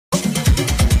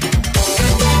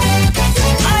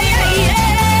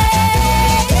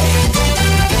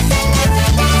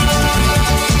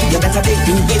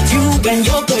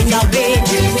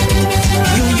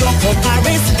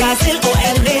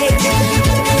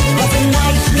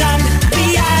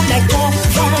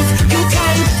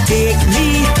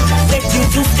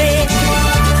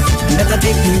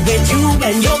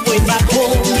when you're going back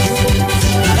home.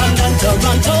 London,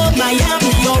 Toronto,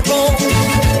 Miami, or Rome.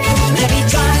 Let me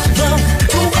travel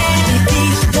to where the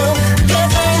people go.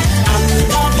 I'm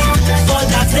not, but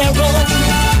that's their own.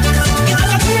 It was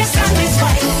a tourist on this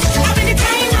fight, having the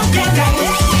time of their life.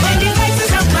 When the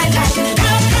voices of my life,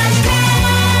 how can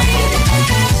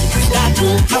start to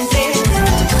compare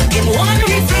in one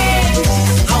refrain,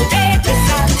 how they be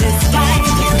satisfied.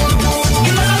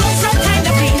 It was a lonesome kind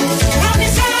of being, from the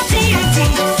TNT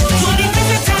to the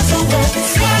visitors who were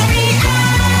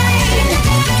starry-eyed.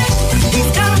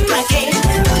 Please come again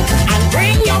and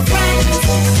bring your friends.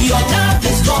 Your love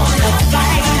is gonna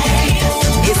fight.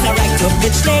 It's a right to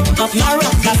bitch leg of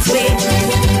Maracas way.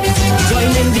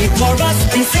 Join in the chorus,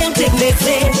 the same thing they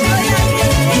say.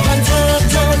 Even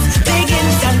turtles,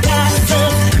 piggins and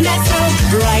castles, let's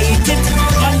write it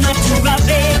on Natura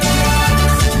Bay.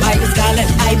 By the Scarlet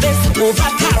Ibis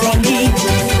over Caroni.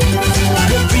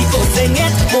 The Rico sing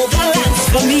it over lands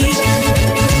for me.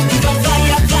 Even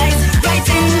fireflies right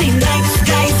in the night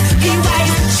skies. Be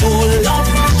wise, show love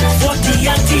for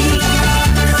TNT.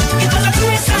 It was a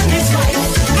twist on this fight,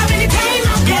 having the time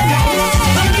of their life.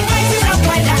 When the voices of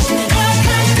my life, all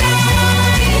can die.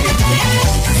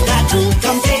 Start to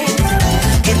compare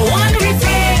in one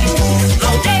refrain,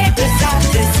 how they be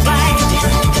satisfied.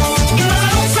 It was a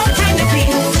lonesome kind of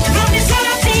being, from the sun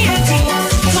of TNT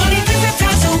to the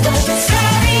visitors who were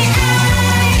starry-eyed.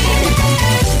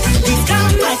 Please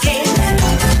come again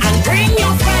and bring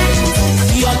your friends.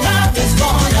 Your love is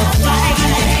gonna fight.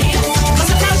 Cause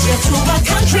a culture to a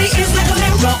country is like a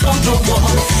mirror on the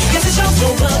wall. Yes, it shows the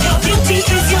world your beauty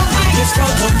is your highest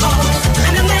protocol.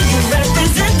 And the man you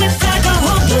represent with flag or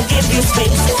hope will give you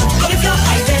space. But if your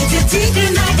identity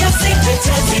denied, your secret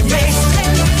is erased.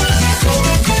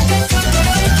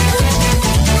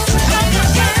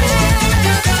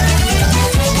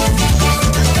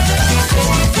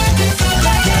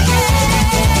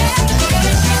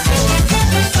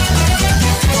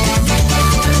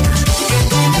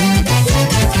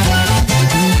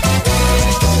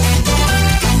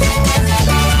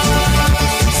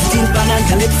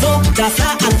 Calypso, Dasa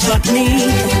and chutney.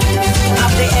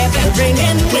 Have the ever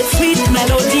ringing with sweet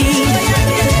melody.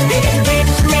 They invade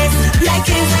race like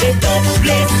it's the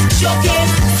birthplace.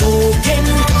 Showcase, soaking,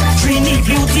 dreamy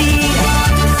beauty.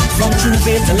 From true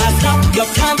faith to last up, you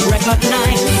can't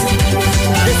recognize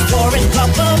this foreign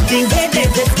couple, the way they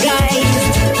disguise.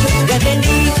 When they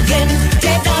leaving,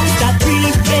 they don't stop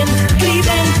breathing,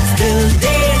 leaving, still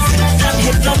dazed and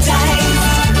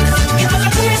hypnotized. It was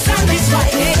a twist on this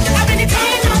fight, having the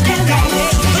time of their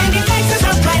life. When the voices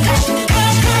of my life,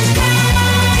 all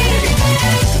combined.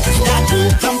 Start to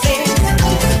compare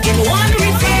in one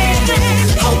refrain,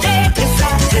 how they be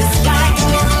satisfied.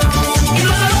 It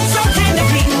was a lonesome kind of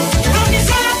being, from the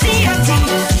sun of TNT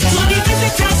to the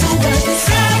visitors who were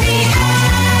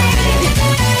starry-eyed.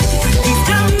 Please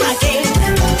come again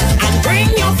and bring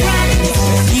your friends.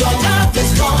 Your love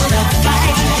is gonna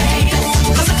fight.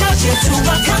 Cause a culture to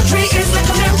a country is like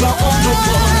a mirror on the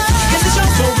wall. Yes, it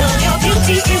shows the world your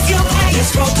beauty is your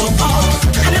highest protocol.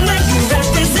 And the man you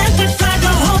represent with pride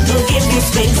or hope will give you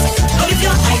space. But if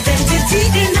your identity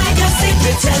denied, your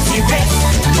secret tells you rest.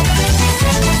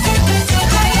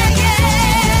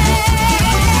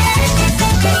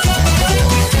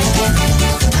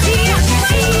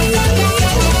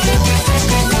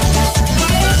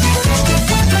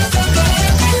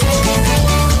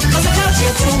 Cause a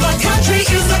culture to a country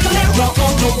is like a mirror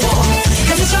on the wall.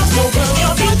 Cause it shows the world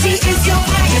your beauty is your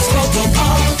highest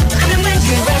protocol. And the man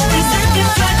you represent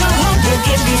with flag or hope will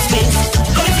give you space.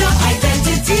 But if your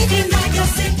identity denied, your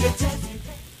secret tells you.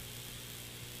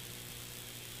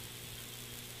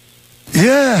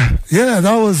 Yeah,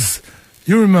 that was,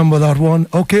 you remember that one.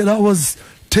 Okay, that was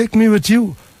Take Me With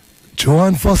You.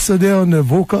 Joanne Foster there on the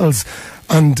vocals.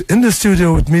 And in the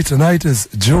studio with me tonight is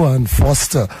Joanne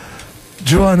Foster.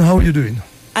 Joanne, how are you doing?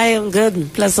 I am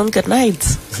good. Pleasant good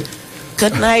night.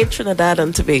 Good night, Trinidad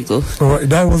and Tobago. All right,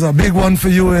 that was a big one for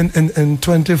you in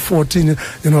 2014.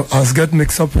 You know, I was getting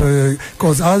mixed up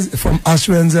because from Ash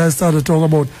Wednesday I started talking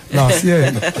about last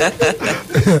year.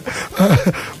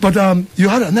 But you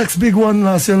had a next big one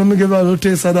last year. Let me give you a little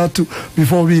taste of that too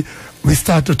before we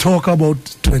start to talk about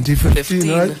 2015,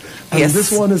 right? And yes.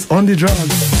 This one is On the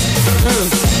Drums.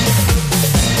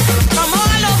 From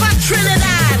all over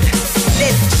Trinidad,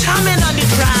 they're jamming on the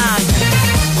drums.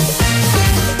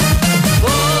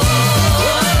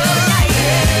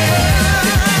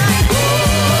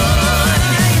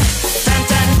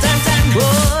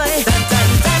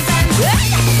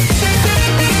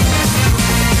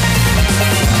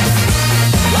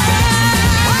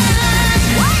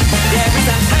 There is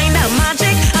a kind of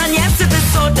magic, and yes, it is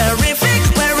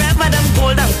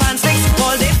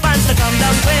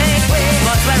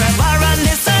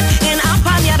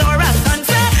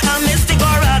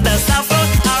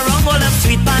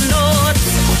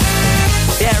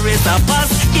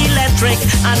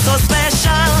and so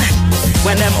special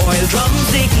when them oil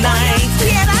drums ignite.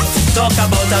 Talk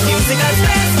about a musical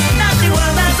space that the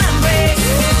world has embraced.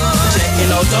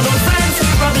 Checking out on old friends,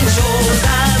 rubbing shoulders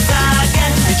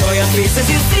again. The joy and faces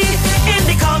you see in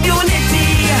the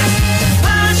community.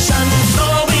 Passion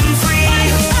flowing free.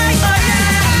 Oh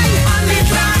yeah, on the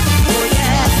track. Oh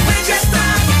yeah, we just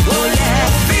start. Oh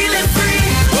yeah, feeling free.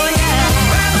 Oh yeah,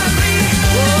 revelry.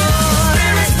 Oh,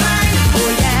 spirit's fine. Oh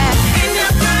yeah, in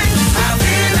your prime,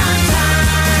 having a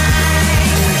time.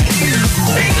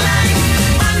 Big line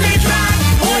on the track.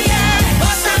 Oh yeah,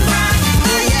 bust and rock.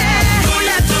 Oh yeah, do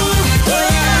ya do. Oh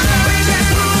yeah, bridge and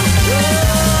through.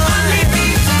 Oh, on the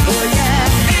beat. Oh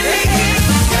yeah, in the heat,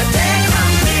 you take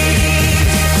complete.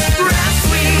 Rap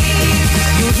sweet.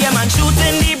 You hear man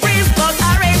shooting the breeze, but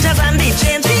arrangers and the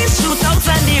changes, shootouts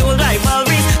and the old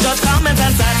rivalries, judge comments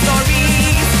and sad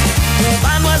stories. Who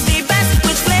band was the best?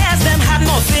 Which players them had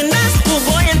more finesse? Who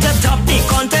going to top the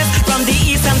contest from the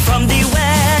east and from the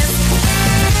west?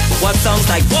 What sounds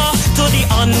like war to the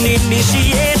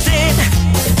uninitiated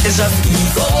is just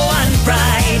ego and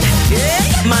pride.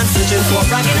 Man searching for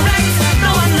bragging rights, no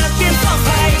one looking for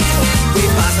fight. We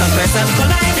pass and press and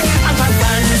collide, and one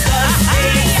runs the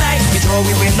side. We draw,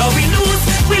 we win, or we lose.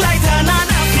 We light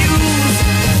another fuse.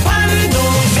 One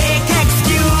don't make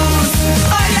excuse.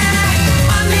 Oh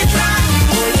yeah, on the track.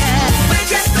 Oh yeah, we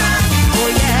just start. Oh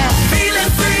yeah,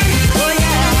 feeling free. Oh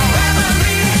yeah,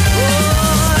 revelry.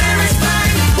 Oh, spirit's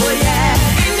fine. Oh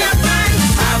yeah, in your prime,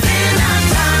 having a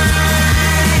time.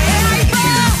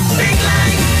 Big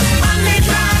line on the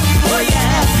track. Oh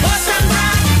yeah, bust and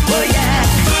rock. Oh yeah,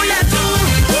 do ya do.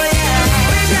 Oh yeah,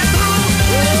 bridge ya through.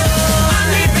 Oh, on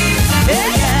the beat. Oh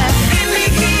yeah, in the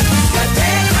heat, you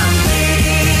take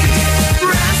complete.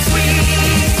 Rap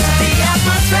sweet, the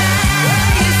atmosphere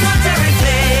is so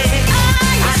terrific.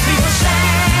 As people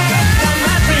share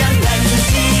camaraderie and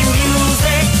plenty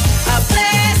music, a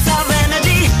place of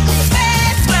energy,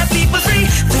 space where people free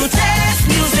to taste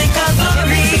musical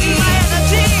glory. My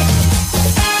energy.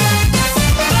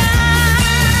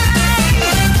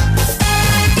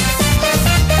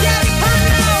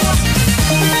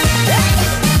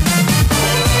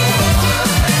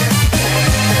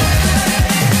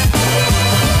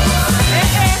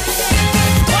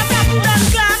 What's up,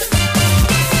 Clarke?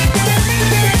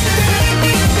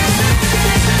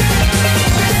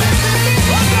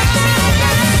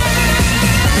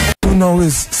 Who now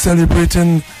is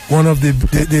celebrating one of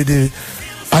the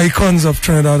icons of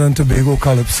Trinidad and Tobago,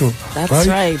 Calypso. That's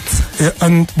right. Yeah,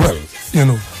 and well, you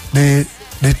know, the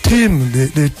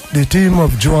team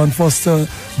of Joanne Foster,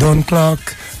 Don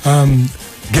Clarke,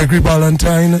 Gregory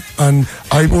Ballantyne, and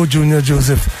Ibo Jr.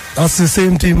 Joseph. That's the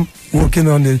same team working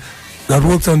on that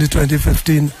works on the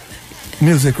 2015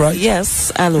 music, right?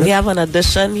 Yes, and we have an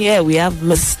addition here. We have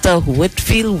Mr.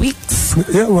 Whitfield Weeks.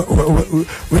 Yeah,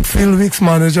 Whitfield Weeks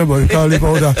manager, but you can't live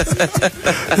out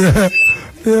that.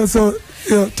 yeah. So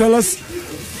tell us.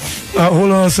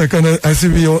 Hold on a second. I see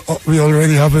we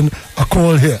already having a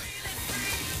call here.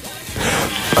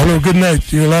 Hello, good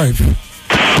night. You're live.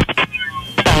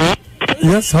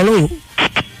 Yes, hello.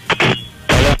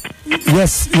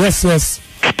 Yes.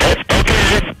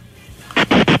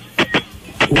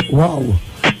 Wow.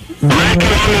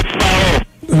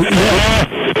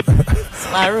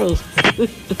 Sparrow.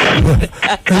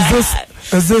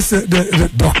 Is this the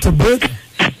Dr. Bird?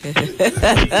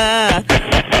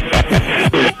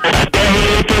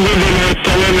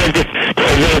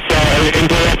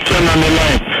 Interruption on the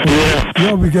line.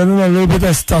 Yeah, we're getting a little bit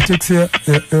of statics here.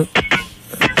 Okay.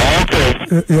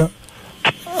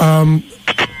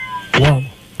 Wow.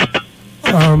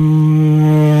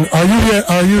 Are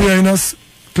you hearing us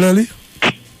clearly?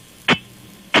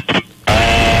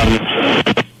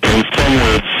 In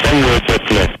some words are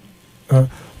clear.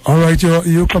 All right,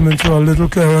 you're coming through a little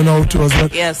clearer now to us.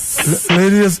 But Yes.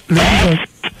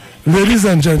 Ladies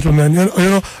and gentlemen, you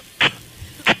know,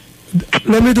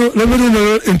 let me do a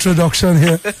little introduction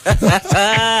here.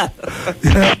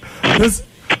 Yeah, this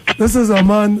is a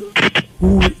man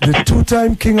who the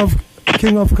two-time king of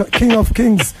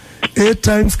kings, 8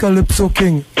 times Calypso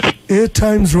King, 8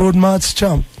 times Road March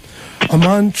champ, a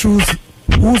man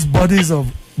whose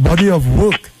body of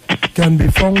work can be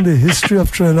found in the history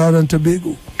of Trinidad and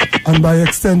Tobago, and by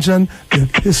extension the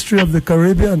history of the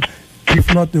Caribbean,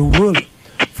 if not the world,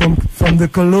 from the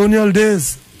colonial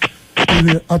days to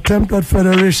the attempt at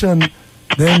federation,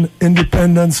 then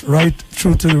independence, right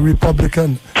through to the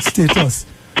Republican status,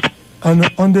 and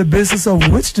on the basis of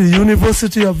which the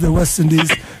University of the West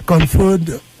Indies conferred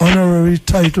the honorary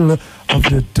title of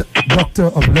the Doctor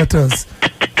of Letters.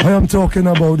 I am talking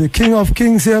about the King of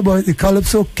Kings here, but the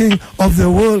Calypso King of the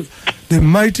world, the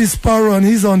Mighty Sparrow, and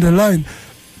he's on the line.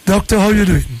 Doctor, how you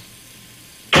doing?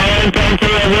 Fine, thank you.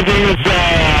 Everything is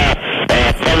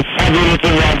fabulous and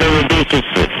rather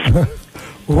ridiculous.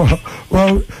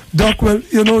 Well, Doc, well,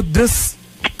 you know, this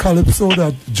Calypso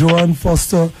that Joanne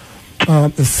Foster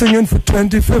is singing for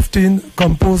 2015,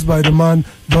 composed by the man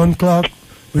Don Clarke,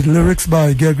 with lyrics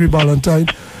by Gregory Ballantyne,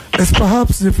 is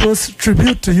perhaps the first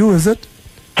tribute to you, is it,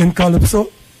 in Calypso?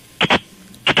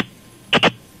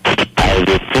 I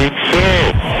would think so.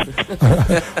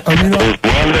 I mean, it's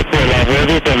wonderful. I've heard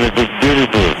it and it is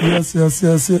beautiful. Yes.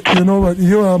 You know what?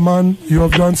 You are a man, you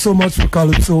have done so much for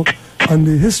Calypso, and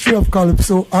the history of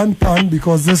Calypso and Pan,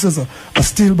 because this is a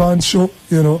steel band show,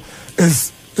 you know,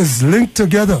 is linked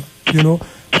together, you know.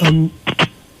 And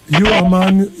you are a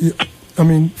man, I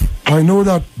mean, I know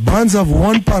that bands have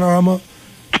won Panorama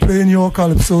playing your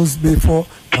Calypsos before,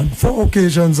 on 4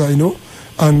 occasions, I know,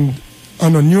 and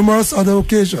on numerous other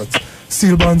occasions,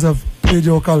 steel bands have played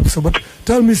your Calypso. But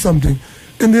tell me something.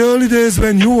 In the early days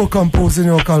when you were composing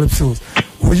your Calypsos,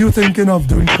 were you thinking of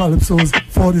doing Calypsos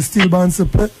for the steel bands to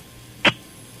play?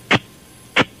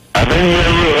 I think you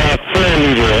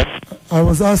clearly there. I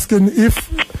was asking if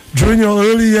during your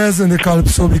early years in the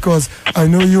Calypso, because I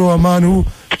know you are a man who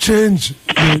changed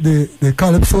the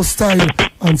Calypso style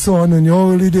and so on in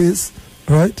your early days,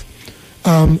 right?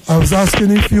 I was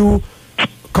asking if you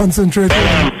concentrated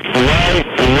on... Why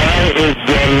is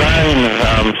your line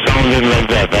sounding like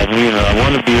that? I mean, I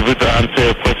want to be able to answer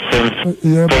your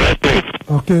question correctly.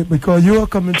 Okay, because you are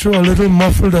coming through a little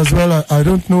muffled as well. I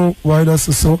don't know why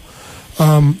that's so.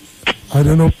 I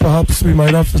don't know, perhaps we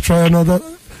might have to try another.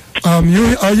 Are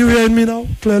you hearing me now,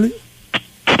 clearly?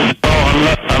 No,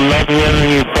 I'm not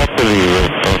hearing you properly. I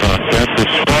can't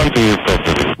respond to you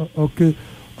properly. Okay.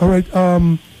 All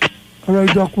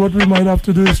right, Doc, what we might have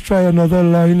to do is try another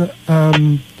line. Is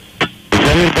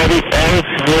anybody else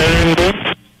hearing this?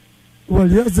 Well,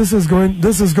 yes, this is going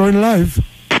live.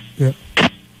 Yeah.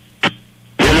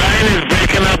 Your line is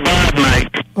breaking up bad,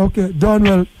 Mike. Okay,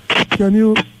 Donwell, can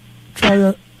you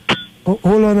try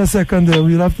hold on a second there.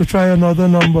 We'll have to try another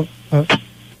number. What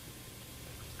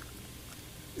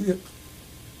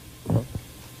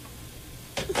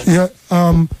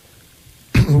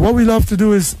we'll have to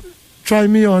do is try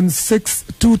me on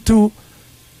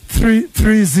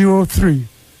 622-3303.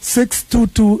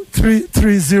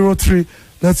 622-3303.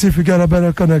 Let's see if we get a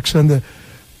better connection there.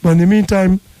 But in the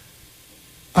meantime,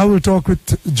 I will talk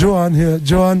with Joanne here.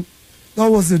 Joanne, that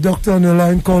was the doctor on the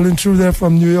line calling through there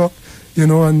from New York, you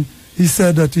know, and he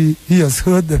said that he has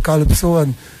heard the Calypso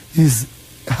and he's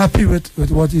happy with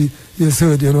what he has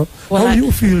heard, you know. Well, how do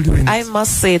you feel doing I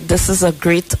must say this is a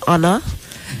great honor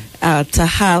to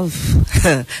have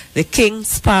the King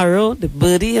Sparrow, the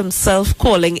Birdie himself,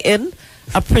 calling in,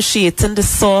 appreciating the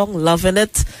song, loving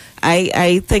it.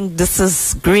 I think this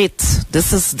is great.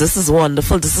 This is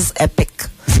wonderful. This is epic.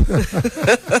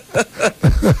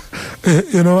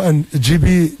 You know, and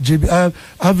GB,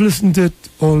 I've listened to it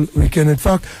all weekend. In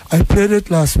fact, I played it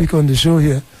last week on the show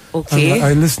here. Okay. And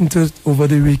I listened to it over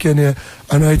the weekend here,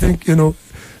 and I think, you know,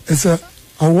 it's a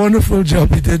wonderful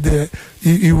job he did there.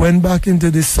 He went back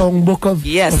into the songbook of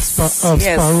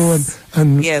Sparrow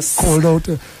and called out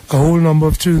a whole number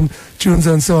of tunes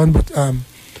and so on. But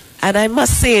and I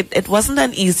must say, it wasn't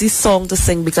an easy song to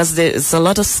sing because there's a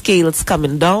lot of scales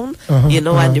coming down, you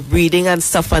know, and the breathing and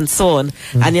stuff and so on.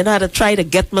 And, you know, I had to try to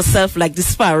get myself like the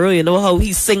Sparrow, you know, how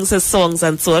he sings his songs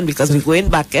and so on, because we're going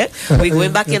back, we're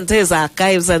going back into his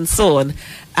archives and so on.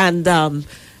 And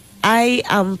I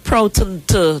am proud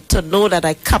to know that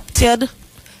I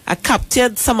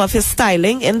captured some of his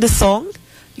styling in the song,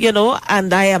 you know,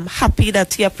 and I am happy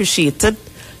that he appreciated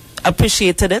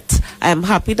it. I am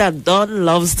happy that Don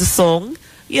loves the song,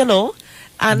 you know,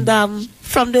 and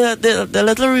from the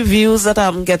little reviews that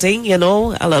I'm getting, you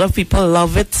know, a lot of people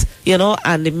love it, you know,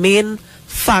 and the main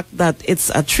fact that it's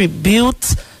a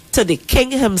tribute to the king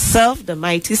himself, the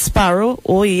Mighty Sparrow.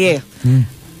 Oh yeah.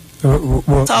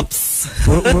 Tops.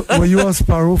 Were you a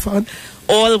Sparrow fan?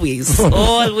 Always. And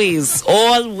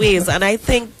I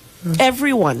think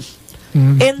everyone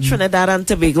in Trinidad and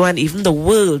Tobago and even the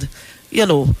world, you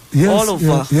know, all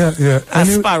over are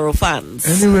Sparrow fans.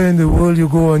 Anywhere in the world you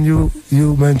go and you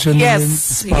mention the name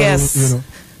Sparrow, you know,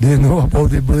 they know about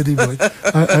the Birdie boy.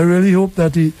 I really hope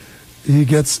that he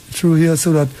gets through here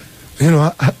so that, you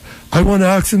know, I want to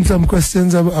ask him some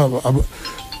questions about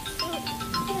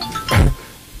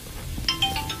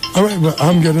all right, but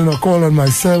I'm getting a call on my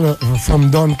cell from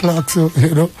Don Clarke, so,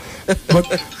 you know.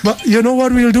 But you know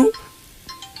what we'll do?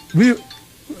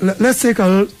 Let's take a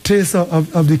little taste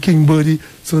of the King Birdie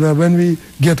so that when we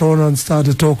get on and start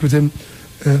to talk with him,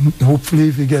 hopefully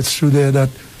if he gets through there, that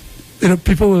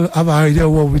people will have an idea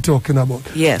what we're talking about.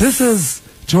 Yes. This is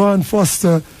Joanne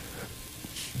Foster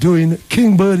doing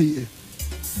King Birdie.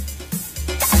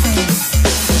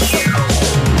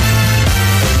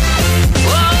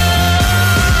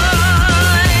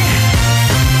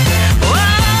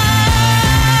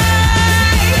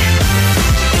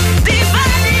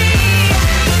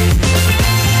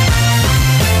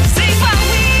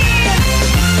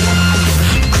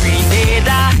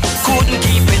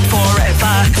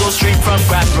 Straight from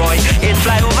Grand Roy, it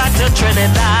fly over to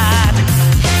Trinidad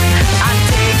and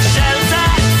take shelter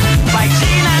by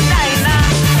Gina Dinah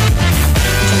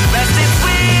to rest its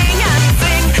wing and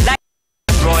sing like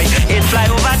Roy. It fly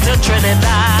over to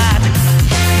Trinidad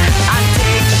and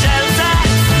take shelter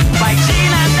by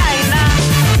Gina Dinah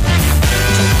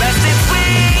to rest its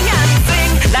wing and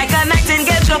sing like a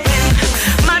nightingale jumping.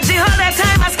 Maggie hold that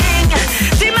time as king.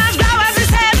 Dimanche flowers is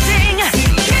heading.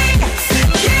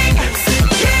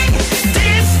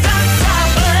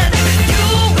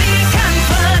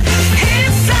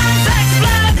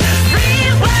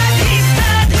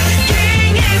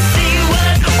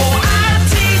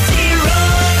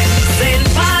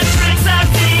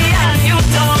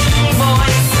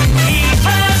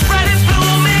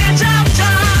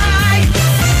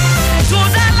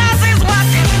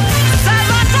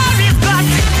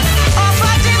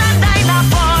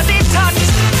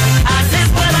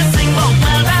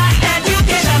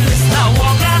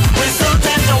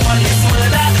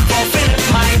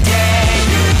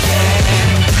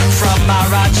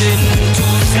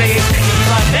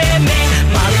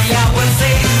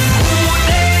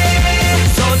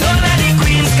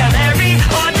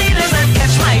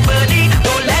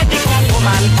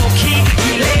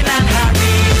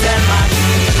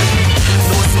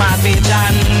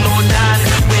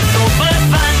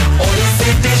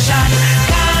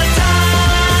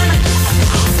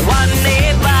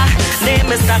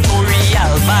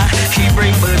 He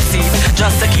bring bird seed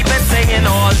just to keep it singing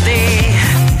all day.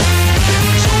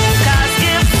 Joker's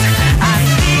gifts and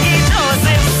Biggie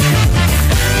Joseph's,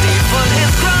 they full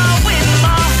his growing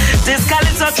more. This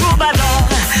Calypso troubadour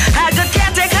had good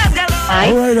caretakers galore.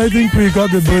 All right, I think we got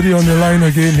the Birdie on the line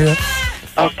again here.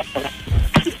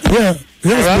 Yeah,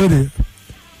 yes, Hello? Birdie.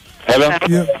 Hello?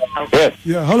 Yeah. Yes.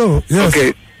 Yeah, hello. Yes.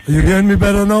 Okay. Are you hearing me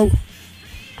better now?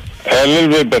 A little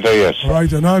bit better, yes. All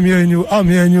right, and I'm hearing you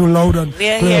loud and We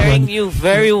are clear. hearing you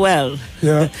very well.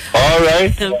 Yeah. All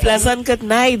right. Pleasant good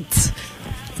night.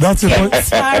 That's it. Mighty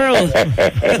Sparrow.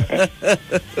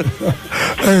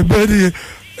 Hey, Birdie,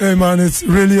 hey, man, it's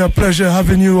really a pleasure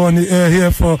having you on the air here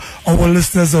for our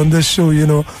listeners on this show. You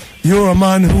know, you're a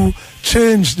man who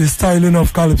changed the styling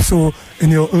of Calypso in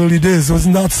your early days,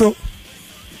 wasn't that so?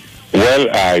 Well,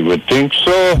 I would think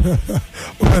so.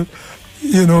 Well,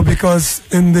 you know, because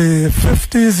in the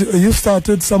 50s, you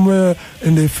started somewhere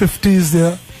in the 50s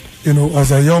there, you know,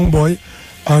 as a young boy,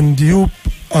 and you,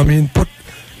 I mean,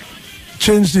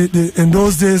 changed in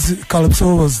those days,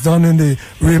 Calypso was done in the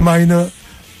Ray minor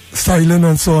styling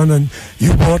and so on, and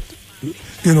you brought,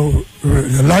 you know,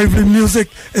 lively music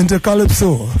into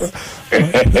Calypso.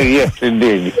 Yes,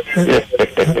 indeed.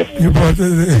 You brought,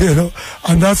 you know,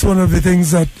 and that's one of the things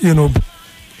that, you know,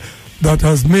 that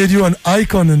has made you an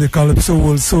icon in the Calypso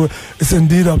world. So it's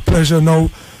indeed a pleasure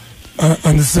now.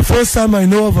 And it's the first time I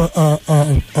know of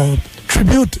a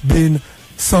tribute being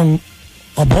sung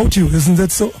about you, isn't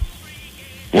it so?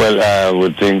 Well, I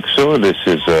would think so. This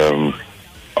is a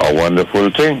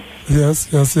wonderful thing. Yes.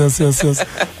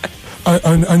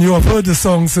 And you have heard the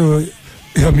song, so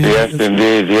I mean... Yes,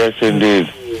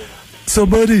 indeed. So,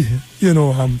 Birdie, you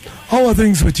know, how are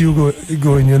things with you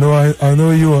going? You know, I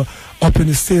know you are up in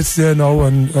the States there now,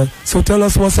 and so tell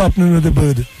us what's happening with the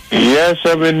bird. Yes,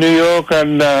 I'm in New York,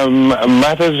 and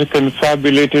matters are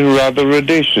confabulating rather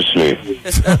audaciously.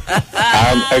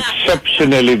 I'm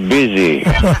exceptionally busy.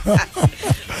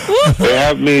 They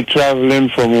have me traveling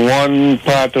from one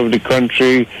part of the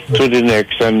country to the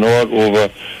next and all over.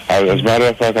 As a matter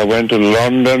of fact, I went to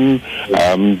London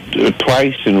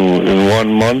twice in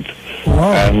 1 month.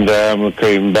 Wow. And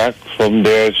came back from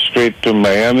there straight to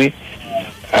Miami.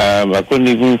 I couldn't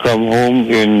even come home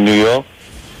in New York.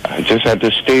 I just had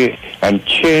to stay and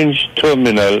change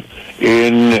terminal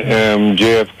in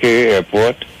JFK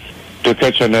Airport to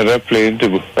catch another plane to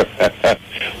go.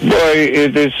 Boy,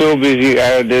 it is so busy.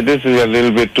 This is a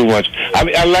little bit too much. I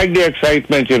mean, I like the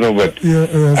excitement, you know, but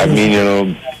I mean, you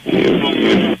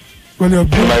know,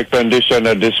 my condition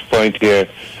at this point here,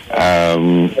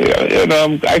 you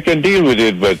know, I can deal with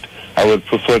it, but I would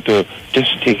prefer to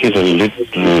just take it a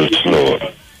little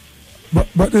slower.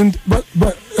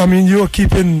 But I mean, you are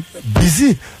keeping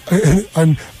busy.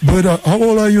 But how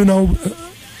old are you now,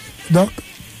 Doc?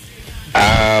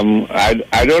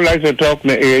 I don't like to talk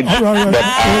my age, right. but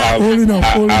Hold enough.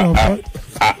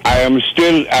 I am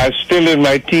still in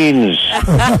my teens.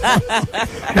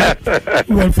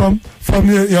 Well, from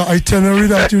your itinerary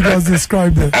that you just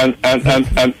described there.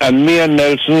 And me and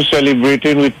Nelson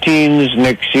celebrating with teens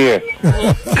next year.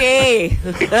 Okay.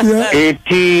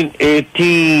 18.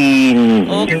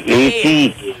 Okay.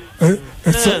 18.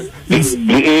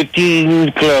 The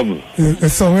 18 club.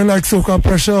 It's sounding like soca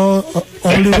pressure all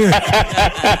the way.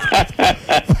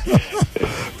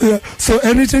 Yeah. So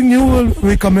anything new will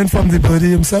be coming from the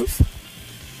Birdie himself?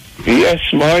 Yes,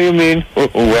 ma, you mean? Oh,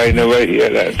 I never hear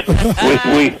that. What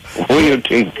do you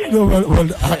think? No, well,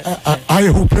 I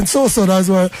hoping so that's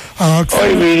why I asked. Oh,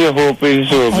 you mean you're hoping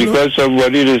so? Because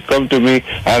somebody has come to me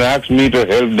and asked me to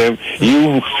help them,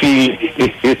 you feel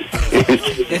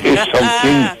it's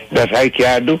something that I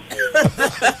can do?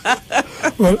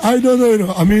 Well, I don't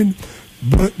know, I mean,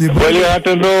 but the bird, well, you have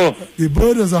to know the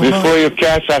bird is a before you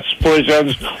cast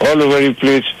aspersions all over the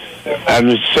place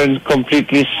and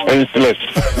completely senseless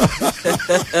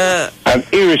and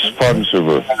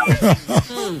irresponsible.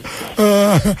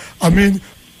 I mean,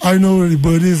 I know the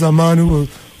Birdie is a man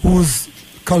whose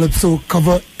Calypso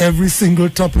cover every single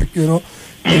topic, you know.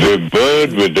 The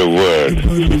bird with the word. The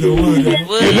bird with the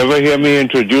word. You never hear me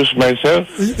introduce myself?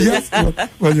 Yes.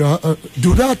 Well,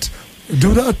 do that.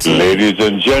 Do that. Ladies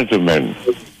and gentlemen,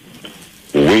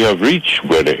 we have reached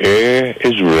where the air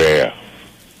is rare.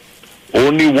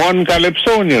 Only one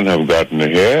Calypsonian have gotten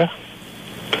here.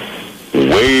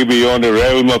 Way beyond the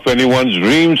realm of anyone's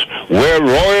dreams, where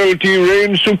royalty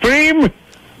reigns supreme,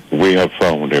 we have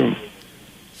found him.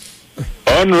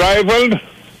 Unrivaled,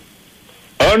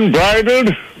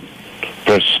 unbridled,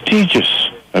 prestigious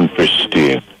and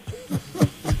pristine.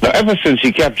 Now, ever since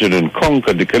he captured and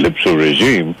conquered the Calypso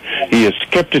regime, he has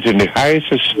kept it in the highest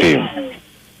esteem.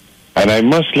 And I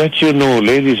must let you know,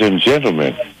 ladies and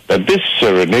gentlemen, that this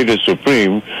Serenader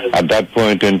Supreme, at that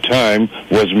point in time,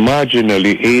 was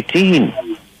marginally 18.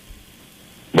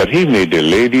 But he made the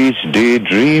ladies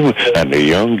daydream and the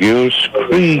young girls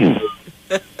scream.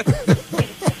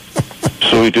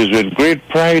 So it is with great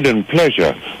pride and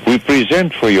pleasure we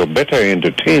present for your better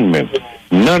entertainment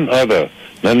none other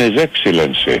than His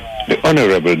Excellency, the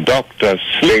Honorable Dr.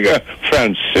 Slinger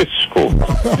Francisco,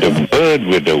 the bird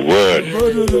with the word.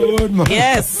 Bird with the word, man.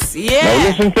 Yes, Now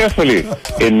listen carefully.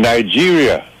 In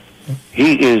Nigeria,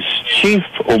 he is Chief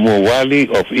Omowali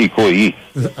of Ikoyi.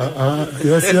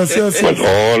 Yes. But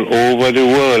all over the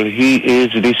world, he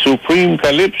is the Supreme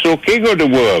Calypso King of the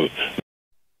world.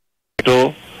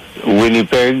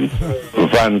 Winnipeg,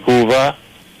 Vancouver,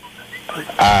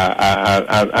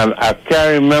 I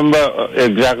can't remember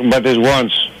exactly, but it's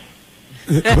once.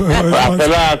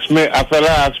 A fella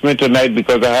asked me tonight,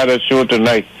 because I had a show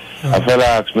tonight. A fella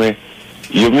asked me,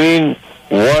 you mean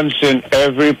once in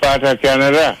every part of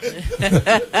Canada?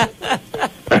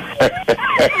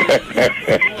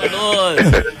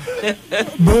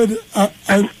 But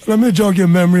let me jog your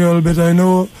memory a little bit. I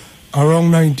know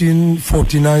around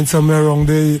 1949, somewhere around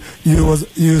there, you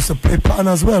used to play pan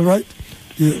as well, right?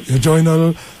 You joined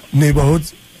all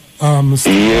neighborhoods.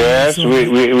 Yes,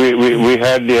 we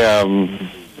had the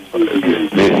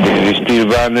steel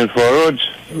band in Four Roads.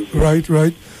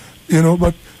 Right. You know,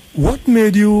 but what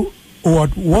made you, or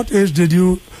at what age did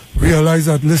you realize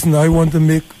that, listen, I want to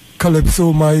make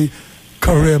Calypso my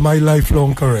career, my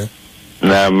lifelong career?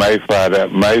 Now, my father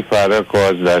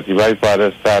caused that. My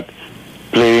father started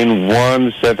playing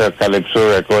one set of Calypso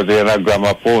records in a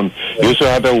gramophone. You used to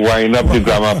have to wind up the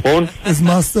gramophone. His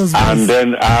master's voice. And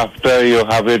then after you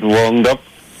have it wound up,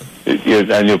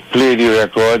 and you play the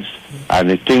records, and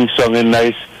the thing sung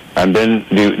nice, and then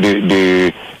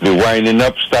the winding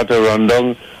up start to run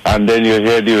down, and then you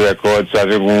hear the records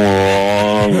starting.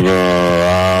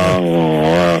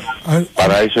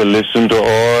 And I should listen to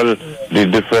all the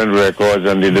different records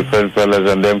and the different fellas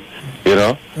and them, you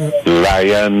know,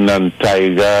 Lion and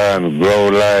Tiger and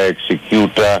Growler,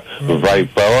 Executor,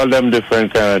 Viper, all them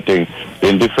different kind of things,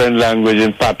 in different language,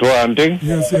 in patois and things.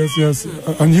 Yes.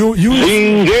 And you...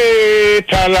 Zinge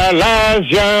talala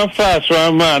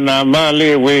jafaswa mana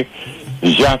malewe,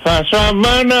 jafaswa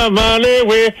mana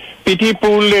malewe, piti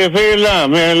pule vela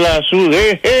mela su,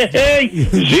 hey,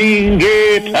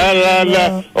 zinge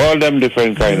talala, all them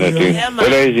different kind of things,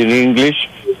 whether it's in English,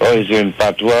 or it's in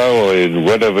patois, or in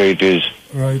whatever it is.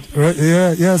 Right,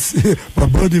 yes.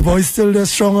 But Birdie voice still as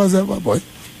strong as ever, boy.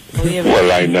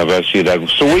 Well, I never see that.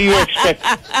 So what do you expect?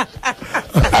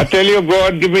 I tell you,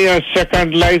 God give me a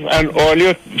second life, and all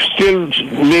you're still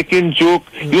making joke.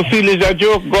 You feel it's a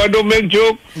joke? God don't make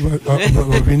joke.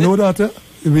 Well, we know that,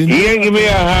 He ain't give me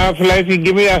a half life, he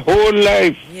give me a whole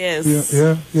life. Yes.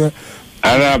 Yeah.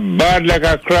 And I'm bad like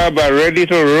a crab, I'm ready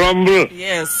to rumble.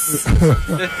 Yes.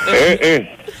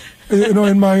 You know,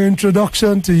 in my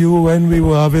introduction to you, when we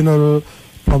were having a little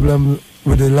problem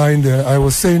with the line there, I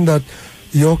was saying that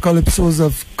your calypsos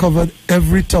have covered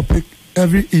every topic,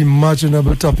 every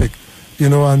imaginable topic, you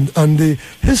know, and the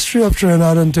history of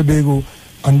Trinidad and Tobago,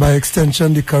 and by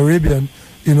extension the Caribbean,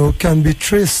 you know, can be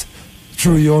traced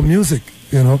through your music,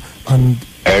 you know, and...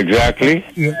 Exactly.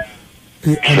 Yeah.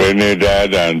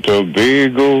 Trinidad and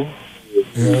Tobago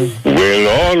will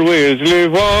always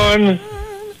live on.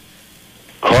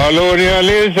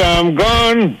 Colonialism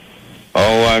gone.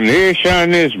 Our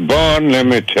nation is born, let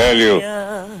me tell you.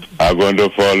 I'm going to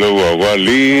follow our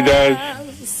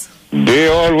leaders. They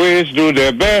always do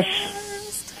their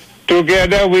best.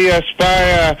 Together we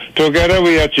aspire, together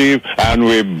we achieve, and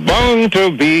we're bound to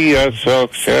be a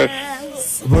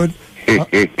success. But as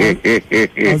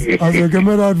you give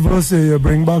me that verse, you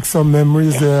bring back some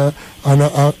memories there, and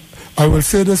I will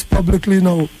say this publicly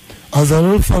now. As a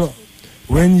little fella,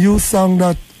 when you sang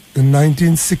that in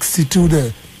 1962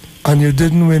 there, and you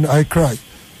didn't win, I cried.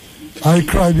 I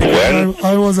cried because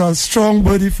I was a strong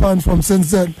Birdie fan from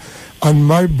since then, and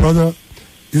my brother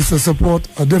used to support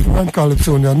a different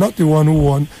Calypsonian, not the one who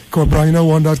won, because Brian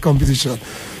won that competition.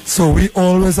 So we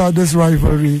always had this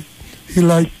rivalry. He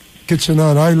liked Kitchener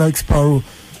and I like Sparrow.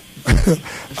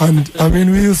 And I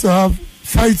mean, we used to have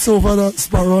fights over the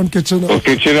Sparrow and Kitchener. Oh,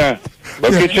 Kitchener.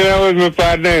 But Kitchener was my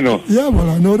partner, you know. Yeah, well,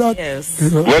 I know that. Yes. You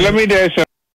know. Well, let me tell you something.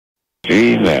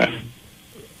 See now.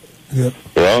 Yeah.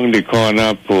 Round the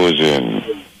corner posing.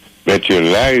 Bet your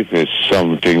life is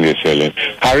something they're selling.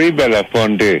 Harry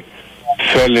Belafonte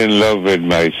fell in love with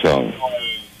my song.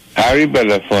 Harry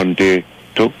Belafonte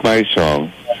took my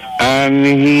song and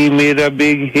he made a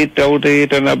big hit out of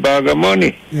it and a bag of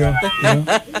money. Yeah.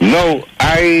 No,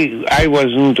 I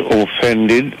wasn't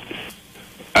offended.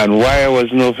 And why I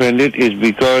wasn't offended is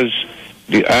because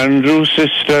the Andrews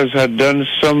sisters had done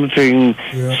something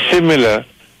similar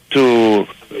to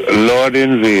Lord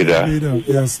Invader.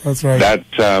 Yes, that's right. That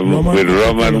with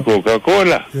rum and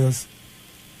Coca-Cola. Yes.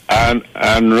 And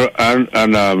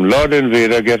Lord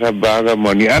Invader get a bag of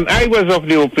money. And I was of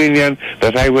the opinion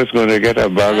that I was going to get a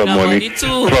bag of money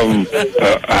from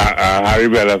Harry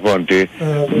Belafonte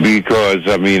because,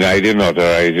 I mean, I didn't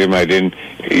authorize him. I didn't,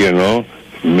 you know,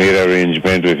 made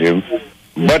arrangement with him.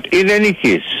 But in any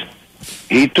case,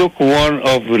 he took one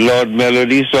of Lord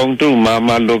Melody's song too,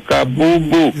 Mama Loka Boo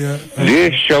Boo. Yeah.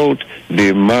 They shout,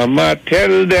 the mama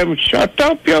tell them, shut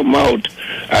up your mouth,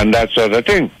 and that sort of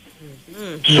thing.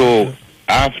 So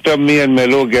after me and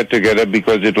Mello get together,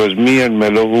 because it was me and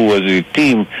Mello who was the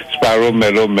team, Sparrow,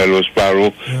 Mello, Mello,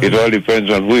 Sparrow. It all depends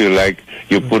on who you like.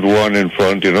 You put one in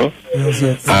front, you know.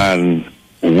 Yes. And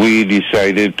we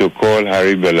decided to call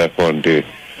Harry Belafonte.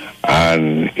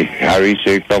 And Harry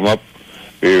said, come up.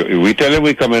 We tell him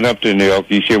we're coming up to New York.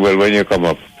 He said, well, when you come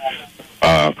up,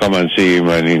 come and see him,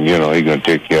 and you know, he's going to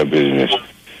take care of business.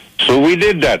 So we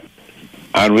did that.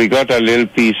 And we got a little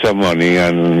piece of money,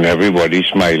 and everybody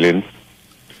smiling.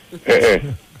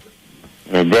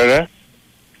 My brother,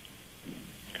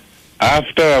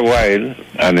 after a while,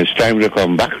 and it's time to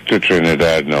come back to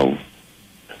Trinidad now,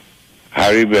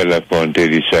 Harry Belafonte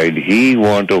decided he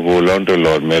want to hold on to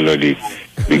Lord Melody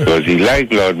because he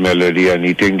liked Lord Melody and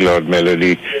he think Lord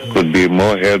Melody could be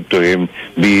more help to him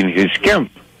be in his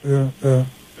camp.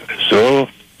 So,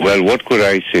 well, what could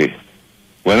I say?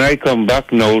 When I come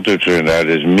back now to Trinidad,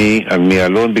 it's me and me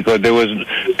alone, because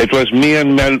it was me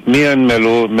and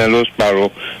Mello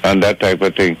Sparrow and that type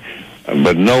of thing.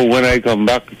 But now when I come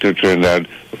back to Trinidad,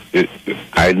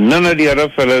 none of the other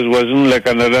fellas wasn't like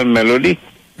another Melody.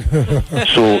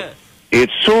 So it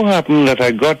so happened that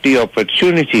I got the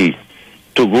opportunity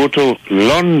to go to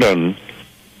London,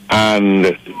 and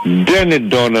then it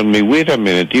dawned on me, wait a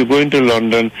minute, you're going to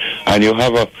London and you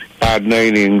have a partner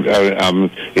in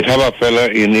England, you have a fella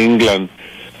in England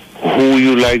who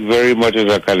you like very much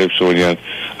as a Calypsonian,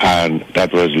 and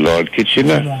that was Lord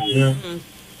Kitchener.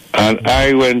 And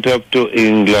I went up to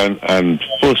England, and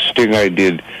first thing I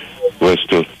did was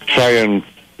to try and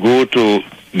go to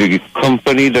the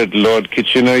company that Lord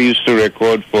Kitchener used to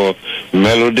record for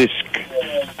Melodisc.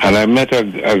 And I met a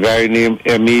guy named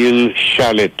Emile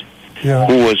Chalet,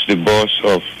 who was the boss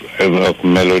of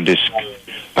Melodisc,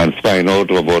 and find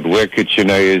out about where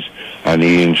Kitchener is. And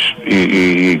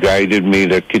he guided me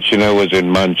that Kitchener was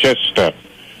in Manchester,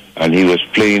 and he was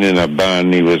playing in a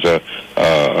band. He was a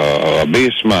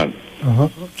bassman.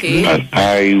 Okay. And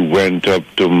I went up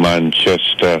to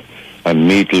Manchester and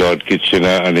meet Lord Kitchener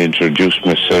and introduce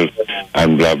myself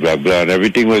and blah, blah, blah. And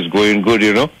everything was going good,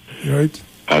 you know. Right.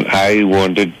 And I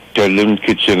wanted to tell him,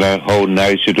 Kitchener, how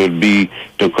nice it would be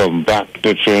to come back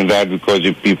to Trinidad because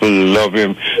the people love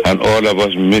him and all of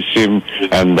us miss him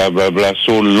and blah, blah, blah.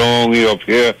 So long you're up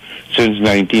here since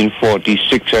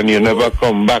 1946 and you never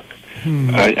come back.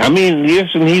 I mean, yes,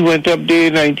 and he went up there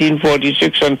in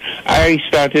 1946 and I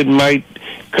started my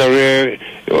career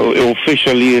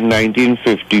officially in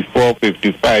 1954,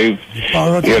 55,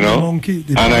 you know,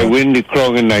 and I win the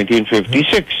crown in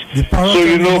 1956. So,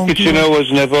 you know, Kitchener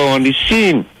was never on the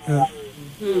scene. Yeah.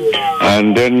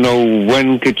 And then now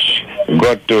when Kitch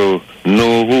got to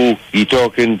know who he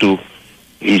talking to,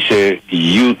 he said,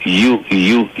 you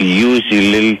is the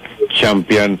little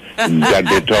champion that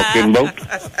they're talking about?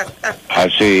 I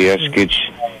say, yes,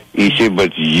 Kitch. He said,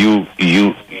 but you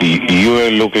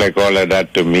look like all of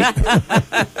that to me.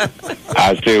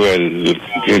 I say, well,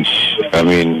 Kitch, I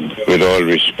mean, with all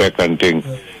respect and thing,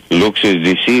 looks is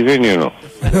deceiving, you know.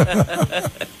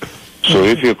 So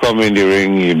if you come in the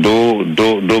ring, you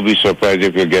don't be surprised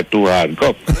if you get too hard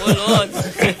cup. Oh, Lord.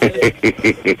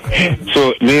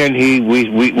 So me and he,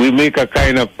 we make a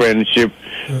kind of friendship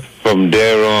from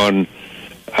there on,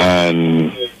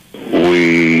 and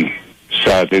we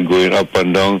started going up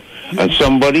and down. And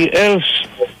somebody else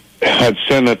had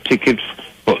sent a ticket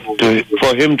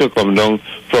for him to come down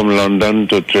from London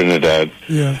to Trinidad.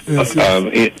 Yes.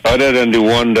 Other than the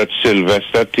one that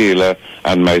Sylvester Taylor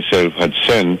and myself had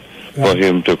sent for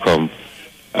him to come.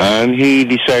 And he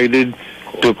decided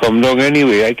to come down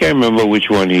anyway. I can't remember which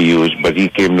one he used, but he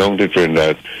came down to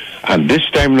Trinidad. And this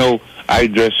time now, I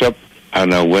dressed up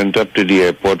and I went up to the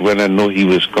airport when I know he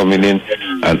was coming in,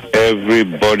 and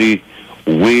everybody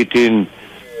waiting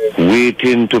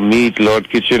to meet Lord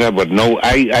Kitchener. But now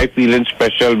I feeling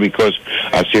special because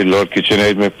I said Lord Kitchener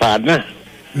is my partner.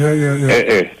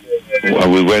 Yeah.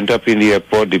 We went up in the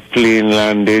airport, the plane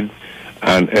landed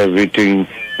and everything.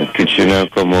 Kitchener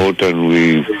come out and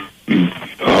we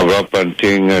hug up and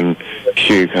thing and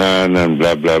shake hand and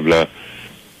blah, blah, blah.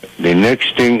 The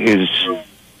next thing is,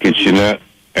 Kitchener,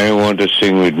 I want to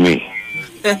sing with me.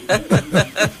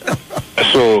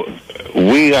 So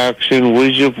we asking, what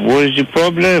is the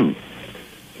problem?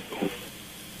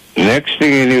 Next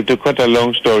thing you need to cut a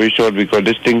long story short because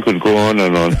this thing could go on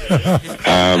and on.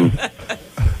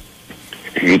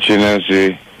 Kitchener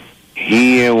say,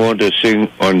 he want to sing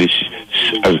on the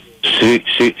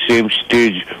same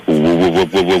stage with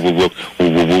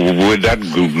that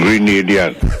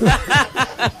Grenadian.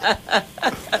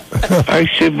 I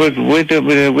said, but wait a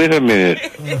minute.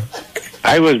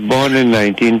 I was born in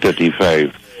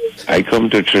 1935. I come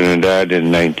to Trinidad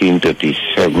in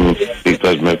 1937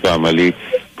 because my family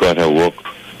got a work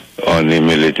on a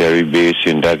military base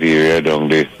in that area down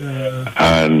there.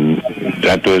 And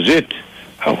that was it.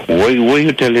 What are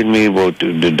you telling me about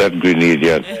that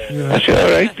Grenadian? I said,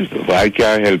 all right, I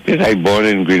can't help it. I born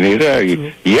in Grenada.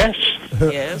 Yes.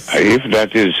 If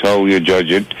that is how you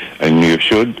judge it, and you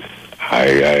should,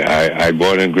 I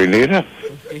born in Grenada.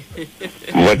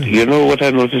 But you know what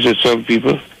I noticed with some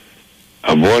people?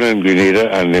 I'm born in Grenada,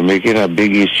 and they're making a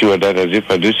big issue of that as if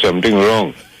I did something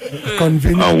wrong. And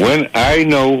when I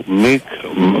now make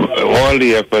all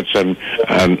the efforts and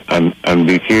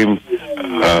became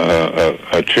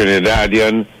a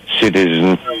Trinidadian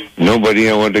citizen,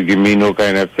 nobody want to give me no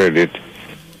kind of credit.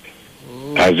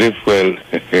 As if, well,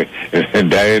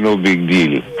 that no big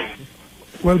deal.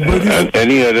 Well, and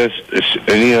any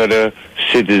other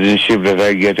citizenship that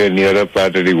I get in any other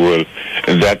part of the world,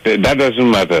 that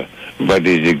doesn't matter. But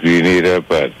it's the Grenada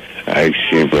part. I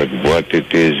say, but what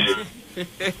it is.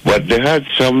 But they had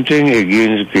something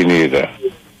against Grenada.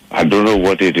 I don't know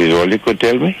what it is. All you could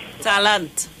tell me?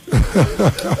 Talent.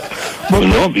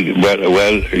 No,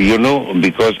 well, you know,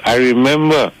 because I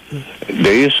remember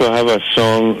they used to have a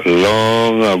song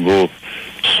long ago.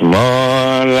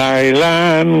 Small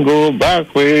island, go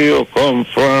back where you come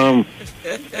from.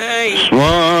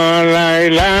 Small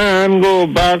island, go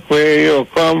back where you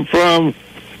come from.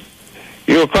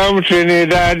 You come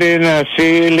Trinidad in a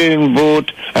sailing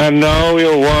boat, and now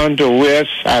you want to wear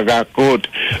saga coat.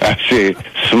 I say,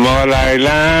 small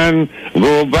island,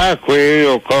 go back where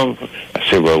you come. I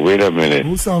say, well, wait a minute.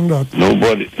 Who sang that?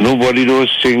 Nobody does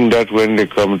sing that when they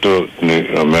come to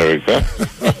America.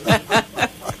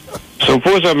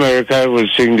 Suppose America will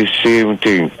sing the same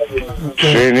thing.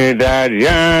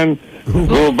 Trinidadian,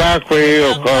 go back where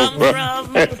you come from.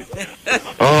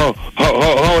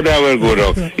 How that will go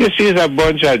down? You see, it's a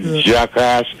bunch of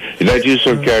jackass that used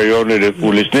to carry on with the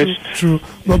foolishness. True.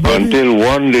 Until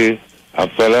one day, a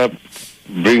fella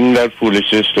bring that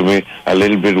foolishness to me a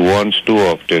little bit once too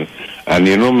often. And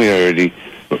you know me already,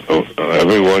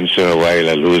 every once in a while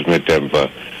I lose my temper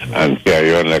and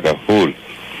carry on like a fool.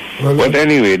 Well, but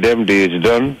anyway, them days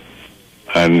done,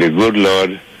 and the good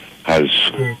Lord has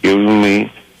given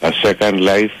me a second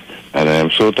life, and I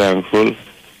am so thankful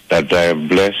that I am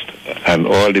blessed, and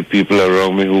all the people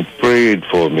around me who prayed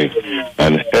for me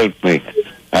and helped me.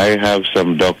 I have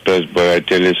some doctors, but I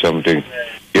tell you something.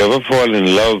 You ever fall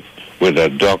in love with a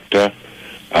doctor,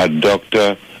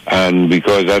 and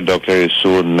because that doctor is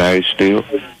so nice to you?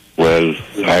 Well,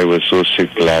 I was so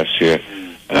sick last year,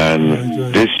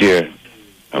 and this year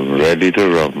I'm ready to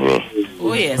rumble.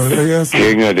 Oh, yes. Yes.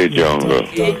 King of the jungle.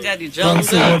 King of the jungle.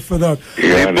 Thanks a lot for that.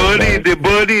 The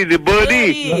birdie. The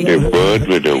bird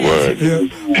with the word. Yeah.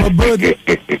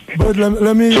 But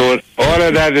let me... So all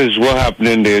of that is what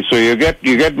happening there. So you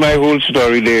get my whole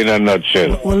story there in a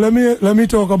nutshell. Well, let me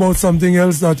talk about something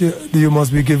else that you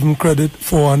must be given credit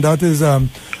for, and that is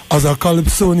as a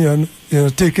Calypsonian,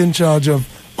 taking charge of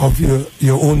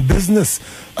your own business.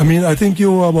 I mean, I think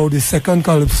you were about the second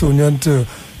Calypsonian to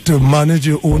manage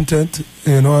your own tent,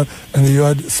 and you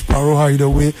had Sparrow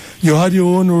Hideaway. You had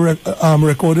your own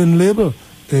recording label,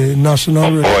 a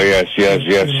national. Oh yes.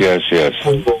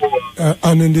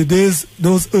 And in the days,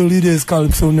 those early days,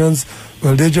 Calypsonians,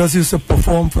 well, they just used to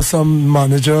perform for some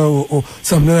manager or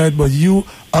something like that. But you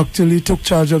actually took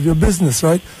charge of your business,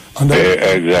 right? And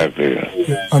that, exactly.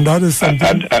 And that is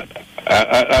something.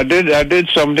 I did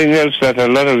something else that a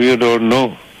lot of you don't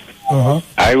know. Uh-huh.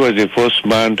 I was the first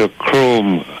man to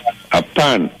chrome a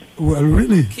pan. Well,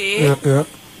 really? Okay. Yeah.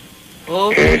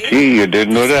 Okay. See, you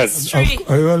didn't know that.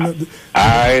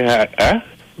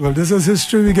 Well, this is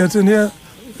history we get in here.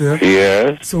 Yeah.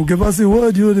 Yes. So give us the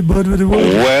word. You're the bird with the word.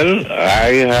 Well,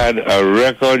 I had a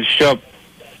record shop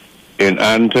in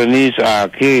Anthony's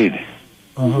Arcade.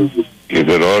 Uh-huh. You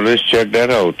could always check that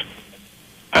out.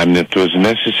 And it was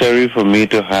necessary for me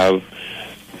to have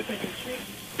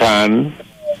pan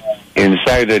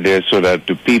inside of there so that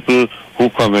the people who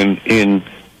come in,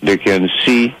 they can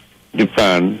see the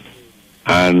pan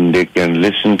and they can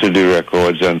listen to the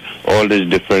records and all these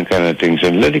different kind of things,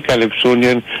 and let the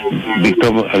Calypsonian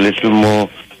become a little more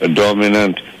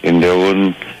dominant in their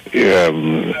own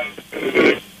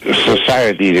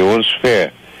society, their own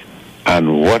sphere.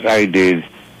 And what I did,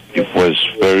 it was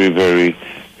very, very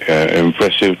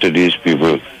impressive to these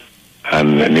people.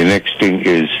 And the next thing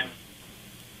is,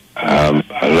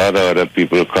 a lot of other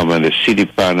people come and they see the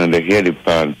pan and they hear the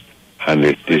pan, and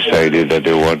they decided that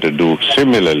they want to do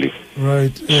similarly.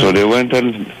 Right. Yeah. So they went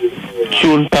and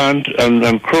tuned pan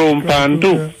and chrome pan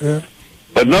too. Yeah.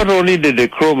 But not only did they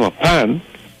chrome a pan,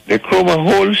 they chrome a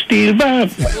whole steel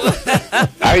band.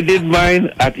 I did mine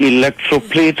at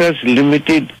Electroplaters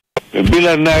Limited, Bill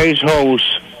and I's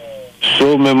house.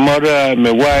 So my mother,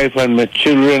 my wife, and my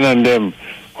children and them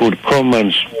could come,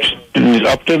 and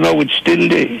up to now it's still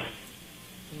there.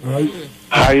 Right.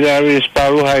 Hideaway,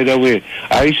 Sparrow Hideaway.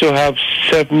 I used to have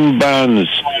 7 bands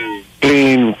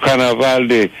playing Carnival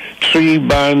Day. 3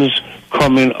 bands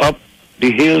coming up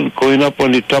the hill, going up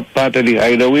on the top part of the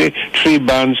Hideaway. 3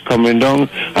 bands coming down,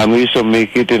 and we used to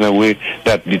make it in a way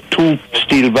that the 2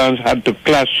 steel bands had to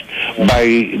clash by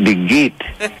the gate.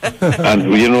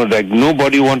 And like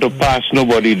nobody want to pass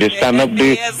nobody. They stand up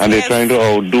there and they're trying to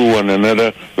outdo one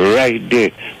another right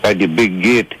there by the big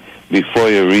gate before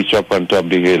you reach up on top of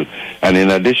the hill. And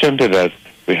in addition to that,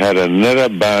 we had another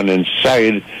band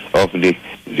inside of the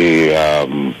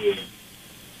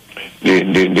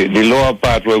lower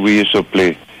part where we used to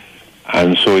play,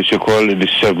 and so it's called the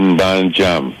 7-band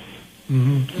jam.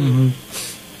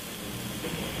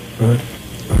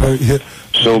 Right. Yeah.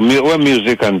 So where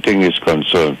music and thing is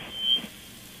concerned,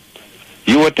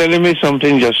 you were telling me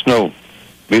something just now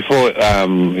before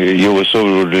you were so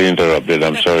rudely interrupted.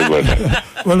 I'm sorry about that.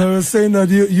 Well, I was saying that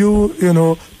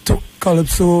you took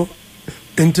Calypso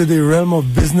into the realm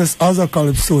of business as a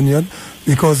Calypsonian,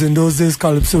 because in those days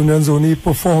Calypsonians only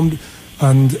performed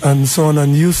and so on,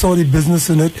 and you saw the business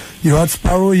in it. You had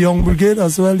Sparrow Young Brigade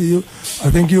as well. I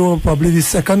think you were probably the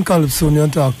second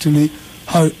Calypsonian to actually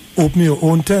open your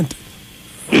own tent.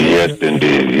 Yes,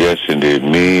 indeed.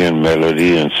 Me and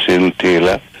Melody and Sil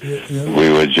Taylor, we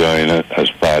were joined as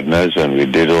partners, and we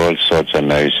did all sorts of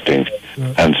nice things.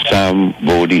 Yeah. And Sam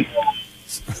Bodie.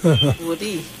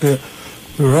 Yeah.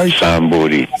 Right. Sam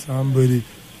Bodie.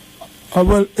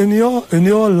 Well, in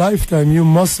your lifetime, you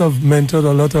must have mentored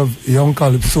a lot of young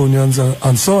Calypsonians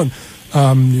and so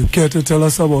on. You care to tell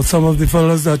us about some of the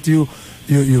fellas that you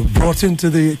brought into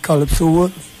the Calypso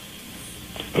world?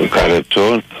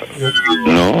 Calypso? Yeah.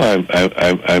 No,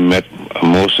 I met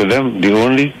most of them. The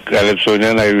only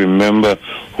Calypsonian I remember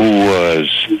who was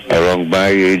around my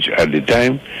age at the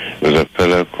time, was a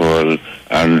fella called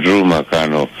Andrew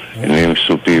Macanno, named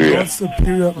Superior.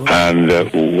 And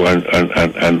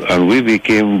we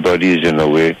became buddies in a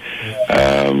way.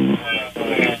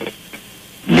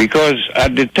 Because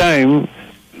at the time,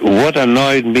 what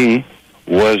annoyed me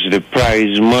was the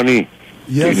prize money.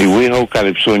 Yes. The way how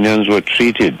Calypsonians were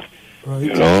treated. Right.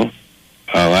 You know?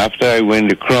 After I won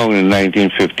the crown in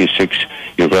 1956,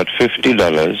 you got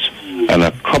 $50 and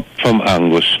a cup from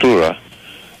Angostura,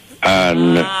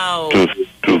 and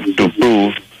to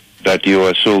prove that you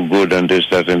are so good and this,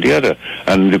 that, and the other.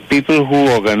 And the people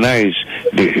who organized,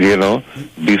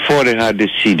 before they had the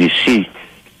CDC,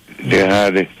 they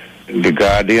had the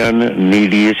Guardian,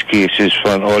 Neediest Cases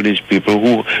Fund, all these people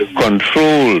who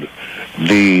controlled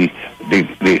the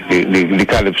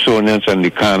Calypsonians and the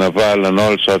Carnival and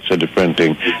all sorts of different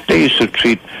things. They used to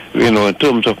treat, in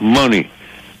terms of money.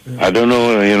 I don't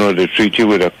know, they treat you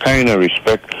with a kind of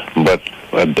respect, but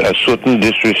a certain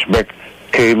disrespect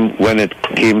came when it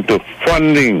came to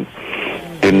funding.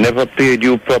 They never paid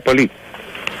you properly.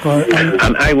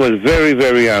 And I was very,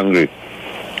 very angry.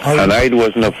 And I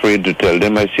wasn't afraid to tell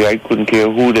them. I say I couldn't care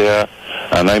who they are,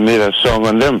 and I made a song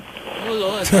on them. Oh,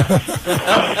 Lord.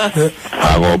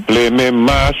 I will play me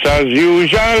mass as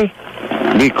usual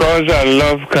because I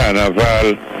love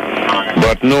Carnival,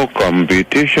 but no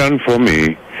competition for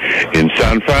me. In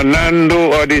San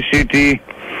Fernando or the city,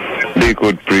 they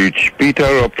could preach Peter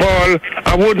or Paul.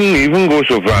 I wouldn't even go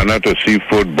Savannah to see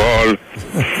football.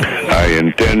 I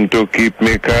intend to keep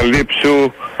me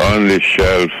Calypso on the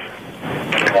shelf.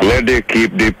 Let they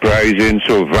keep the prize in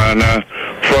Savannah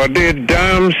for their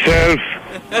damn self.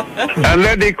 And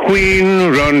let the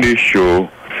Queen run the show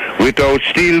without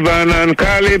steel band and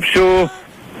Calypso.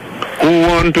 Who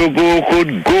want to go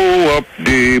could go up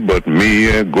there, but me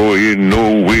ain't going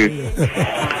nowhere.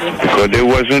 Because they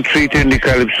wasn't treating the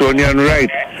Calypsonian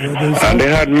right. And they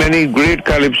had many great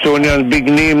Calypsonians, big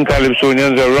name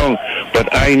Calypsonians around, but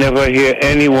I never hear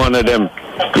any one of them.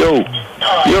 Yo.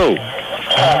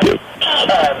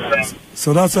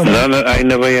 So that's I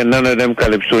never hear none of them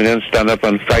Calypsonians stand up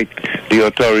and fight the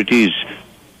authorities.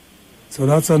 So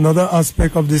that's another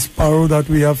aspect of this Sparrow that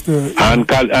we have to...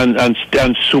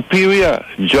 And Superior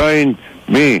joined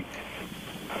me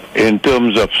in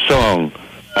terms of song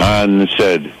and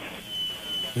said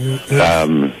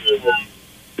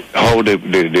how they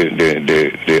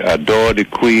adore the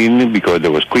Queen, because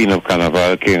there was Queen of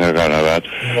Carnival, King of Carnival,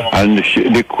 and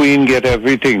the Queen get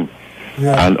everything,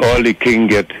 and all the King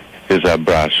get is a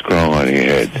brass crown on his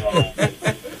head.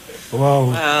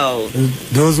 Wow.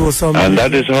 Those were some... And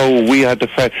that is how we had to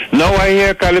fight. Now I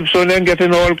hear Calypsonian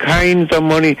getting all kinds of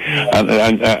money,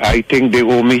 and I think they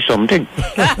owe me something.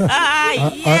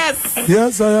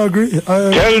 Yes, I agree.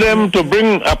 Tell them to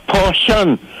bring a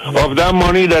portion of that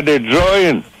money that they're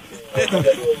drawing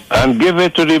and give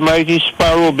it to the Mighty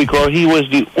Sparrow, because he was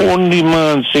the only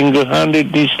man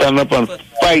single-handedly stand up and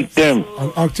fight them.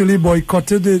 And actually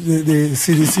boycotted the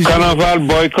CDC. Carnival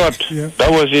boycott. Yeah.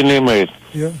 That was the name of it.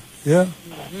 Yeah.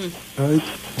 Right.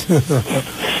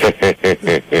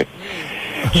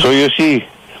 So you see,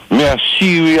 me a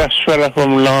serious fella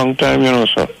from a long time,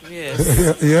 sir.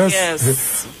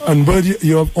 Yes. And Birdie,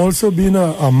 you have also been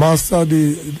a master of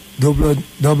the double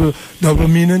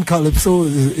meaning Calypso,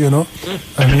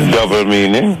 Double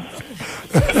meaning?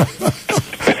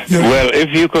 Well,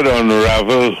 if you could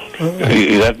unravel,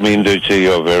 that means that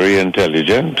you're very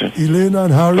intelligent. Elaine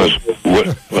and Harry.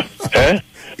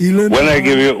 When I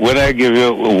give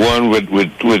you one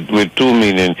with two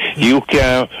meaning, you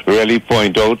can't really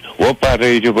point out what part of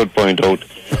it you could point out.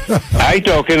 I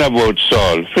talking about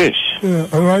saltfish. Yeah,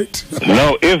 all right.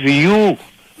 Now, if you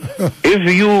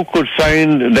could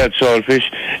find that saltfish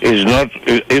is not,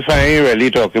 if I ain't really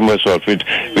talking about saltfish,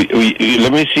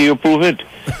 let me see you prove it.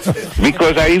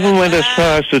 Because I even went as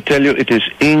far as to tell you it is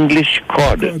English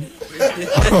cod.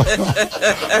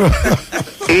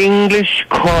 English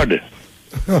cod.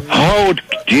 How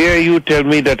dare you tell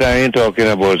me that I ain't talking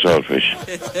about saltfish?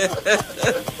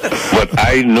 But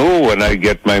I know when I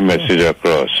get my message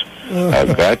across.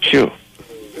 I've got you.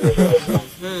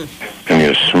 And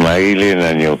you're smiling,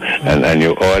 and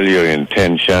you all your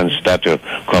intentions start to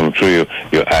come through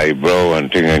your eyebrow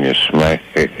and thing, and you smile.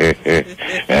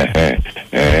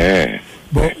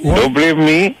 Don't blame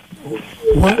me.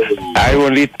 I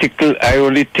only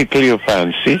tickle your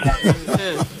fancy.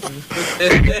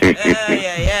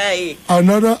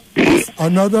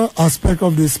 Another aspect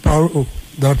of the Sparrow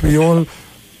that we all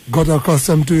got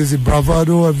accustomed to is the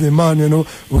bravado of the man,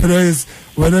 whether it's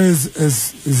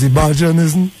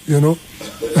Zimbabweanism,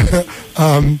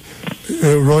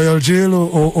 Royal Jail,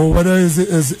 or whether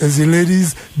it's the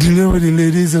ladies, dealing with the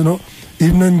ladies,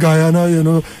 even in Guyana, you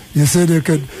know, you say they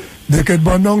could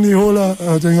burn down the whole, I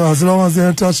think, as long as they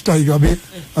don't touch Tiger Bay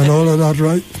and all of that,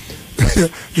 right?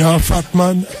 You're a fat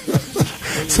man.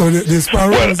 So the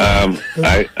sparrow. Well,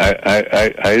 I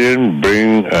didn't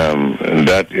bring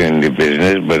that in the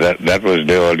business, but that was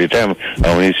there all the time. I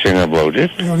only sing about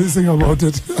it. You only sing about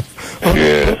it.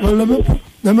 Yeah. Well,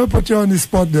 let me put you on the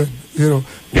spot then. You know.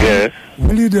 Yeah.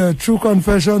 Will you do a true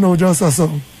confession or just a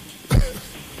song?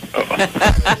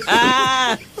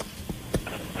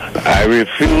 I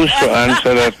refuse to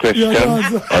answer that question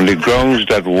on the grounds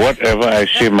that whatever I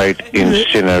say might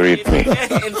incinerate me.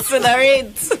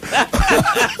 Incinerate.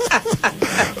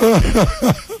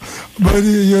 But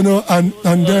you know, and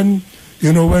then,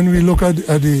 you know, when we look at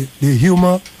the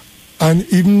humor and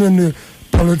even in the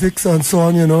politics and so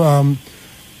on, you know,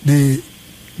 the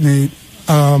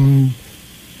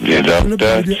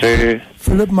doctor say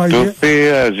Philip, my dear. To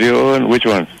pay as your own. Which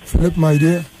one? Philip, my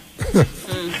dear.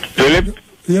 Philip?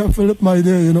 Yeah, Philip, my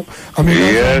dear, you know. I mean,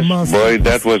 yes, boy,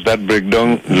 that was that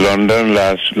breakdown London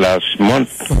last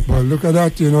month. Well, look at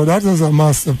that, you know, that was a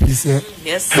masterpiece, yeah.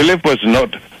 Yes.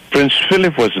 Prince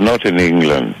Philip was not in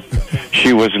England.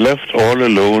 She was left all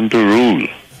alone to rule.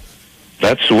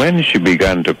 That's when she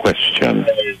began to question,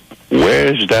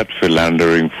 where's that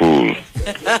philandering fool?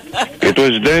 It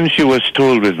was then she was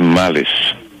told with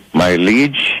malice, my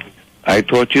liege, I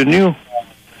thought you knew.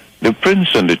 The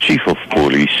prince and the chief of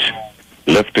police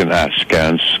left in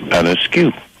askance and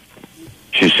askew.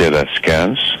 She said,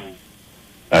 askance?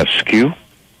 Askew?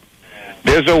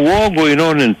 There's a war going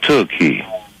on in Turkey.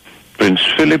 Prince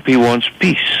Philip, he wants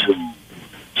peace.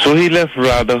 So he left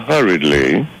rather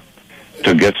hurriedly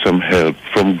to get some help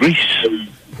from Greece.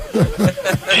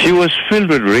 She was filled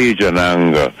with rage and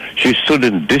anger. She stood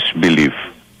in disbelief.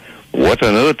 What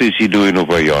on earth is he doing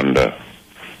over yonder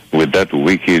with that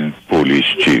wicked police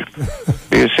chief?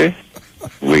 You see?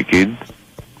 Wicked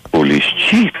police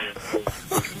chief.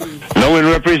 Now, in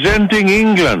representing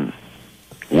England,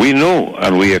 we know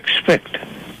and we expect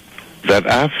that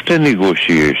after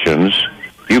negotiations,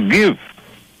 you give,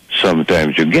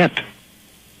 sometimes you get.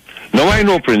 Now, I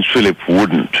know Prince Philip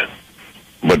wouldn't,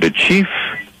 but the chief,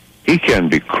 he can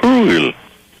be cruel.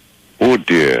 Oh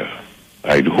dear,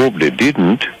 I'd hope they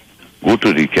didn't go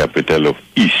to the capital of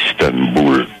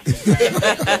Istanbul.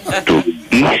 To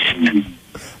Istanbul.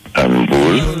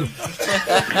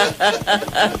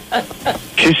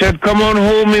 She said, come on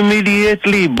home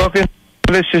immediately. Buckingham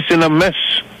Palace is in a mess.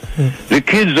 The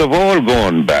kids have all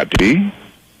gone batty.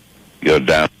 You're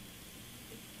down.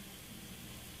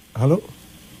 Hello?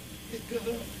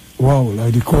 Wow,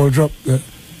 like the call dropped there.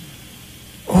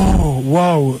 Oh,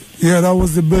 wow. Yeah, that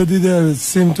was the birdie there. It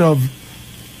seemed to have,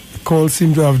 the call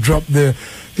seemed to have dropped there.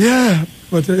 Yeah,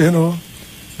 but you know,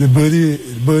 the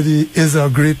birdie is a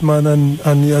great man, and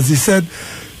as he said,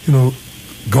 you know,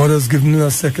 God has given him a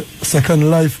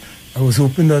second life. I was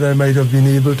hoping that I might have been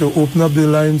able to open up the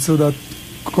line so that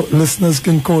listeners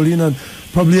can call in and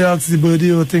probably ask the birdie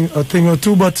a thing or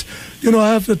two. But, you know,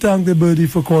 I have to thank the birdie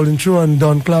for calling through, and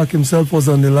Don Clarke himself was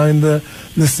on the line there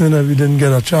listening, and we didn't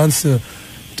get a chance to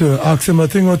ask him a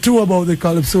thing or two about the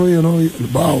Calypso. You know,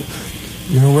 wow.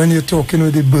 You know, when you're talking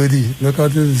with the birdie, look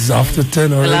at it, it's after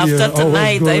 10 already. Well, after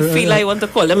tonight, I feel I want to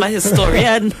call him a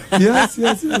historian. yes.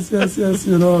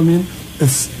 You know, I mean,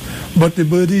 but the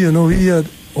birdie, you know, he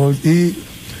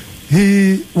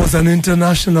was an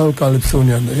international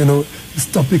Calypsonian. You know, his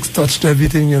topics touched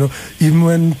everything. You know, even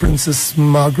when Princess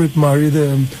Margaret married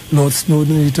Lord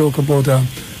Snowdon, he talked about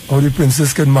how the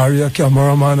princess can marry a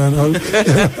cameraman and all.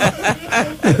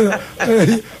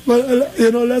 But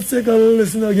you know, let's take a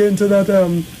listen again to that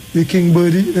the King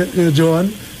Birdie,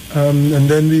 Joanne, and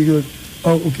then we go.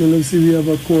 Oh, okay. Let's see. We have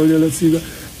a call here. Let's see.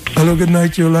 Hello. Good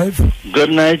night. You're live.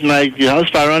 Good night, Mike. You have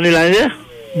Sparrow on the line here?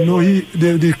 No,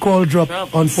 the call dropped,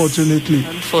 unfortunately.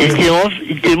 It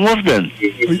came off then?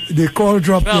 The call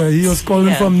dropped there. He was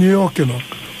calling from New York, you know.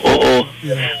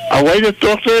 Yeah. I wanted to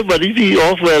talk to him, but if he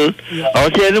off, well, I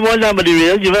was saying more now, but he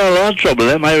was giving a lot of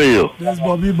trouble, my radio. There's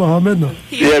Bobby Mohammed, no?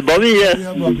 Yeah, Bobby, yeah.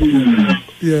 Yeah, Bobby,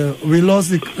 yeah. We lost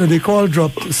the call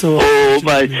dropped, so... Oh,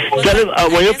 my. Tell him,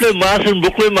 when you play Mass in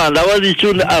Brooklyn, man, that was the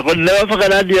tune. I could never forget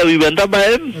that day. We went up by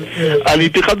him, and he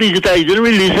picked up the guitar. He didn't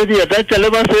release it yet. I tell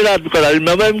him I say that, because I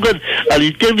remember him good. And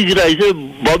he took the guitar. He said,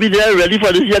 Bobby, they are ready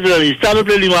for this yet. And he started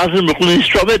playing Mass in Brooklyn. He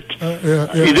struck it.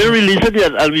 He didn't release it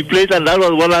yet, and we played, and that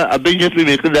was one a big hit we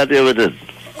made that day with it.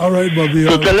 All right, Bobby.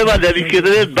 So tell him I dedicated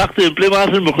it back to him. Play Mass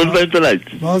in Brooklyn for him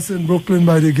tonight. Mass in Brooklyn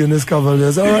by the Guinness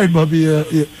Cavaliers. All right, Bobby.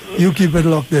 You keep it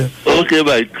locked there. Okay,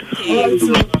 Mike. All right,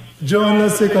 so, John,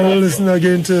 let's take a listen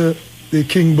again to the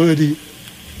King Birdie.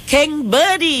 King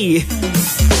Birdie.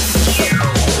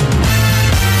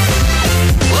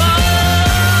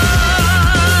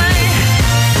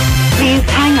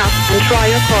 and try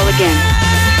your call again.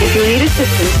 If you need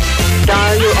assistance,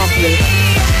 dial your operator.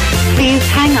 Please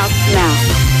hang up now.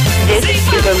 This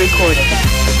is a recording.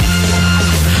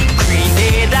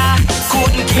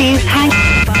 Please hang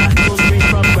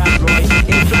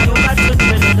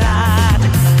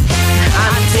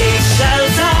and take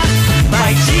shelter by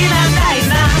Gina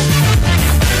Dina.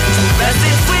 To rest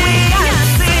its way and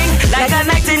sing like a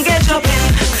nightingale jumping.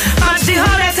 But the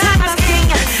whole time as king,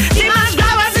 the man's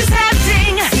flowers is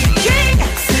heading. King,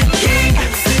 king,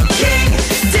 king,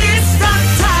 distant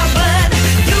bird,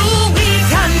 you we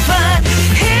convert.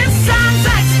 His songs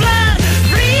explode,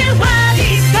 real word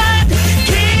he's heard.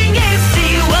 King is the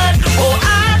word,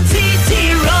 O-R-T-T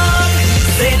road.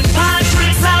 St.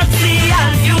 Patrick's out the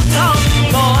and Newton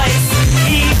boys.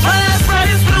 He first brought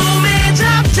his plumage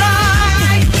of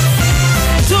joy.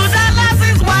 To the last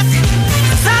is what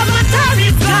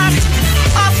Salvatore's got.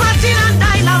 Of 14 and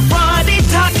 9 of body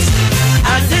touch.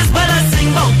 And this brother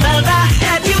sing about Melda.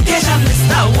 Education,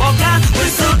 Mr. Walker. We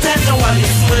still tend to want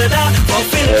his murder. For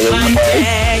Philip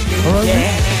Monday.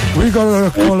 We got a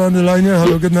call on the line here.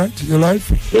 Hello, good night. You're live?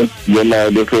 You're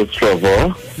live, this is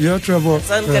Trevor. Yeah, Trevor.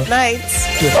 Son, good night.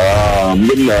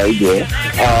 Good night, yeah.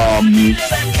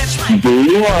 Do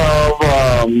you have,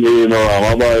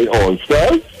 about All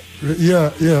Stars?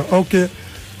 Yeah, okay.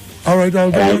 All right,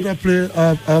 I'll go ahead and play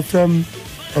after I'm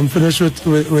finished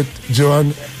with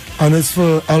Joanne. And it's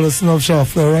for Alison of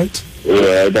Shafter, right?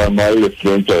 Yeah, that's my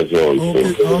listening pleasure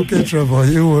also. Okay, Trevor,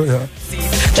 you were, yeah.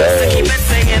 Just to keep it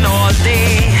singing all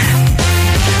day.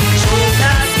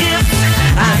 Joker's gifts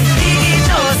and Biggie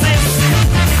Joseph's.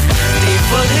 They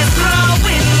put his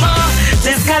growing more.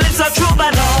 This Calypso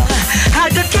troubadour. How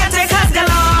the caretakers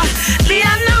galore.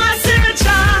 Leon and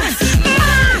Siricha.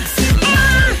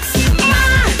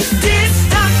 This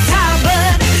Dr.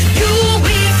 Bird. You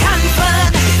we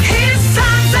convert. His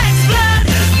songs explode.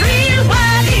 Real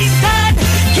word he's heard.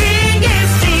 King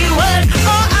is the word.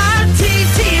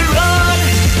 O-R-T-T road.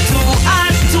 To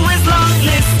add to his long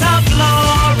list of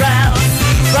laurels.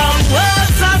 From word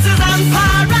sources and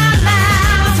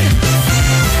parallels.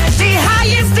 The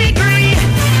highest degree.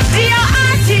 The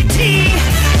O-R-T-T.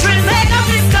 Drill made of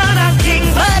his God and King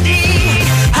Birdie.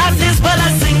 And this what I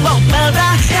sing about Melda.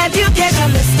 Education,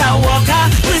 Mr. Walker.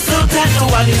 We still tend to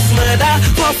want his murder.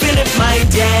 For Philip, my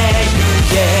dear,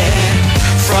 yeah.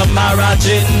 From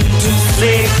Marajin to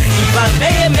slave, even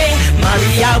Meme,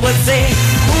 Maria would say,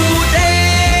 who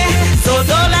they? So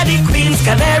don't let the Queen's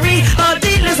Canary or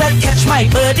the lizard catch my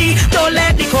birdie. Don't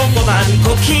let the Congo man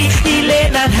cookie,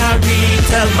 Elaine and Harry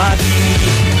tell Maggie.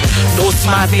 No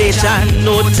smart bitch and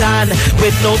no tan,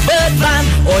 with no bird van,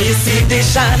 or you see the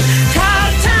shan.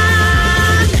 Carlton!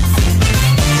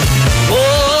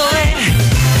 Boy,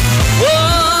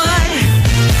 boy.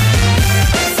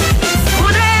 Who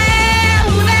they?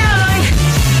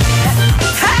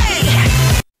 Hey!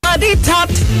 Body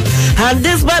tapped, and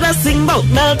this brother sing about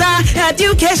Melda.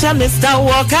 Education, Mr.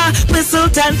 Walker. Whistle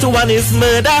 10 to 1 is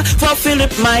murder. For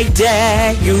Philip, my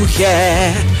dare you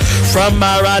hear. From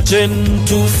Marajin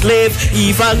to slave,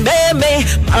 even Meme,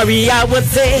 Maria would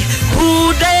say,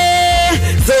 who they?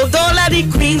 So don't let the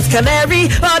Queen's Canary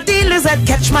or the lizard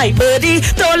catch my birdie.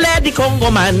 Don't let the Congo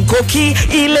man cookie,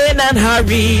 Elaine and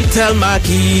Harry tell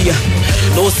Maggie.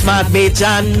 No smart bitch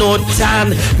and no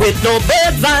tan, with no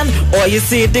bed van, or you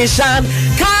see the shan.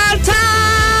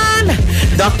 Carlton!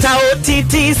 Dr.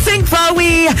 OTT, sing for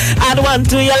we. Add one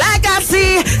to your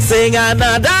legacy. Sing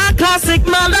another classic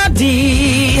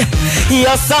melody.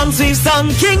 Your songs we've sung,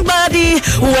 King Birdie.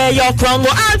 Where your crown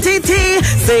will RTT.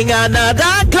 Sing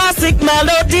another classic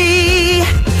melody.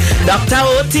 Dr.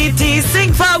 OTT,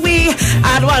 sing for we.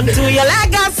 Add one to your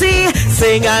legacy.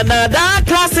 Sing another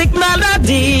classic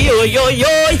melody. Yo, yo,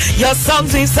 yo. Your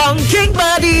songs we've sung, King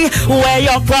Birdie. Where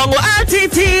your crown will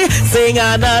RTT. Sing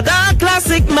another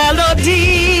classic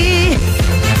melody.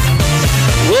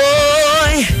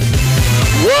 Woy,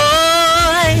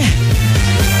 woy.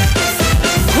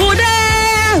 Who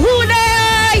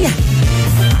they?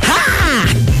 Ha!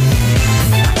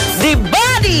 The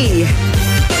body.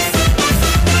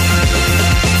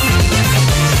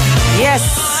 Yes,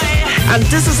 and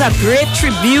this is a great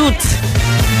tribute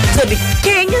to the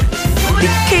King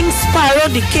Sparrow,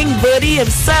 the King Birdie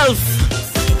himself.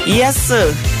 Yes,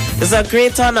 sir. It's a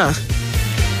great honor.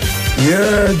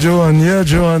 Yeah,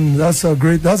 Joanne. That's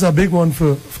a big one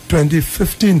for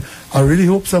 2015. I really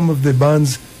hope some of the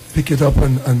bands pick it up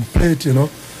and play it,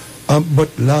 But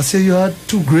last year you had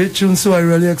 2 great tunes, so I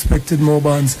really expected more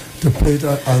bands to play it.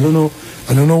 I don't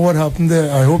know what happened there.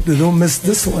 I hope they don't miss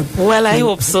this one. Well, I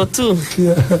hope so too.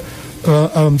 Yeah.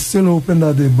 I'm still hoping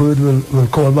that the bird will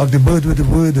call back. The bird with the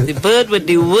word. The bird with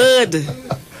the word.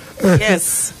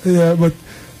 Yes. Yeah, but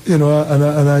you know,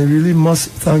 and I really must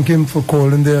thank him for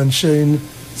calling there and sharing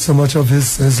so much of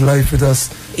his life with us.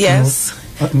 Yes.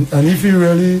 You know. And if you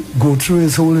really go through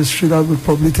his whole history, that would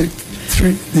probably take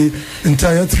the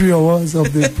entire 3 hours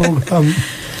of the program.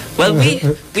 Well,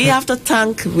 we have to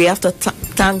thank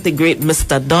the great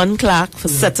Mr. Don Clarke for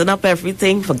setting up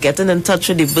everything, for getting in touch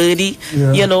with the Birdie,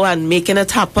 you know, and making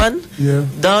it happen. Yeah.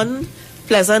 Don,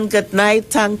 pleasant good night.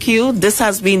 Thank you. This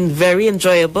has been very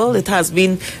enjoyable. It has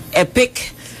been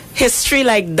epic history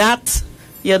like that,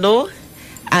 you know,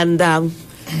 and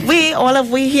we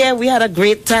here, we had a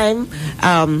great time.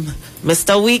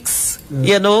 Mr. Weeks,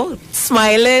 you know,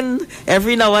 smiling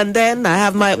every now and then. I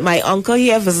have my uncle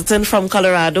here visiting from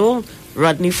Colorado,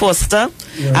 Rodney Foster,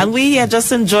 and we here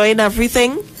just enjoying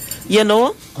everything, you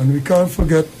know. And we can't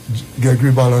forget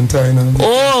Gregory Ballantyne.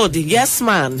 Yes,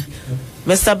 man.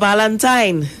 Mr.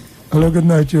 Ballantyne. Hello, good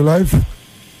night, you live?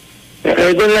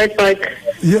 Good night, Mike.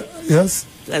 Yeah, yes.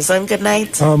 Pleasant good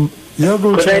night. Good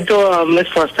night to Miss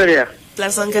Foster, yeah.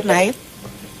 Pleasant good night.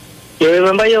 You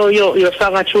remember you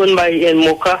sang a tune by in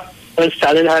Mocha when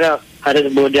Stalin had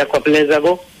his birthday a couple days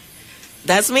ago?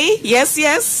 That's me?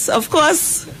 Yes, of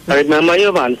course. I remember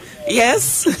you, man.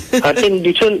 Yes. I think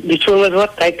the tune was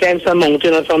what? I climbed some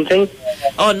mountain or something?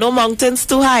 Oh, no mountains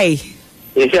too high.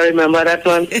 If you remember that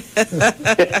one.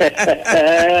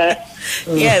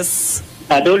 Yes.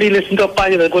 I don't really listen to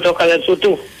Pan, you go to Calypso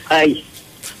too. Aye.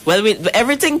 Well,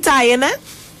 everything tying, eh?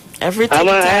 Everything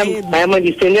tying. I'm an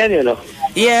East Indian, you know.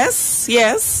 Yes.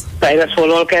 I just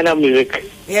follow all kind of music.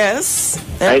 Yes.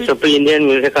 I support Indian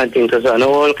music and things, so I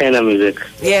know all kind of music.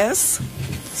 Yes.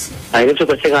 I need to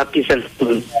sing a piece of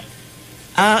tune.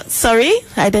 Sorry?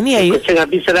 I didn't hear you. Sing a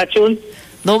piece of that tune?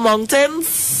 No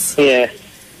mountains? Yeah.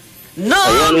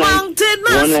 No mountain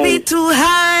must be too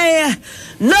high.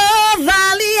 No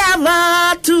valley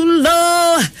ever too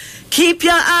low. Keep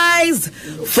your eyes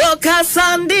focused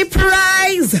on the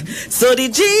prize, so the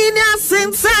genius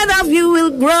inside of you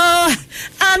will grow,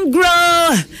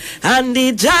 and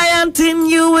the giant in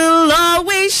you will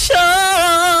always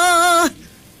show.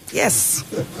 Yes.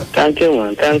 Thank you,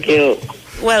 man. Thank you.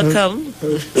 Welcome.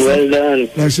 Well done.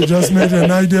 Like she just made an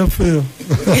idea for you.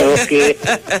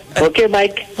 Okay,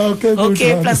 Mike.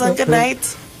 Okay, pleasant good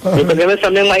night. You could give me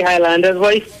something by Highlanders,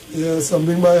 boy? Yeah,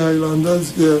 something by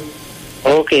Highlanders, yeah.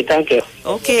 Okay, thank you.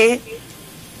 Okay.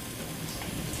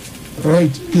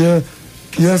 Right, yeah.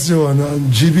 Yes, Joanne.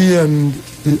 GB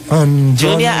and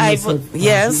Junior Ivan.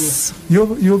 Yes.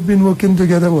 You've been working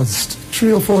together, what,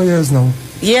 3 or 4 years now?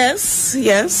 Yes.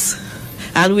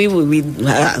 And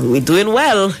we're doing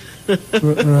well.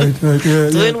 right, yeah.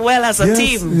 Doing well as a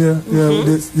team. Yeah.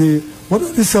 What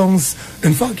are the songs?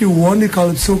 In fact, you won the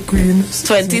Calypso Queen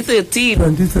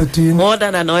 2013. More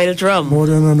than an oil drum.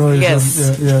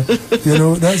 Yes. Yeah. You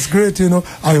know, that's great. You know,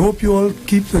 I hope you all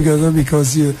keep together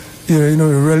because you're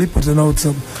really putting out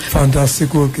some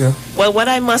fantastic work. Yeah. Well, what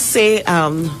I must say,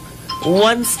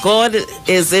 once God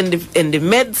is in the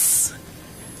midst,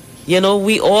 you know,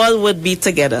 we all would be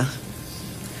together.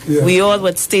 Yeah. We all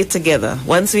would stay together.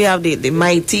 Once we have the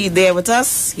mighty there with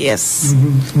us, yes.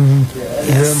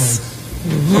 Yes.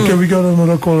 Yeah, man. Okay, we got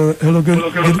another caller. Hello,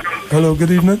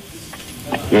 good evening.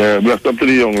 Yeah, blessed up to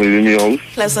the young lady in the house.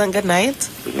 Pleasant good night.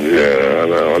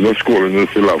 Yeah, I'm just calling to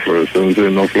see love first and say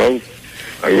enough love.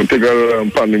 I will take a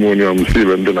Pandemonium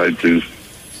Sealing tonight, please.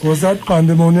 Was that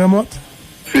Pandemonium what?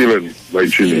 Sealing by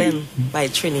Trini. By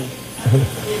Trini.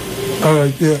 All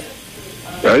right, yeah.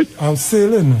 Right? I'm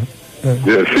sailing.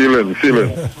 Yeah, Sealing.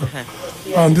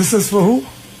 And this is for who?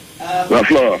 La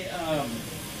Flora.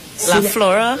 La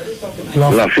Flora?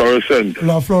 La Florescent.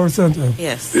 La Florescent.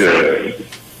 Yes. Yeah.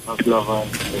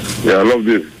 Yeah, I love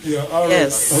this. Yeah, all right.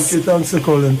 Yes. Okay, thanks for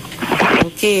calling.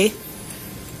 Okay.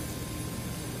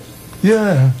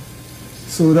 Yeah.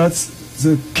 So that's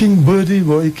the King Birdie,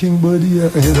 boy. King Birdie, you know.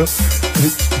 The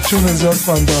tune is just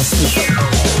fantastic.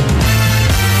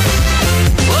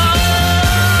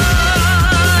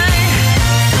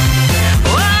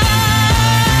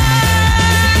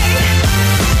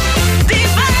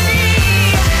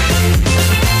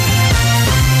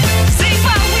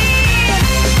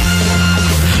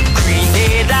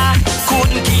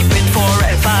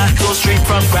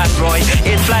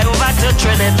 It fly over to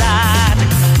Trinidad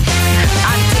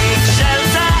and take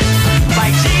shelter by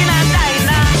Gina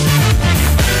Dinah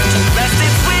to rest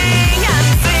its wing and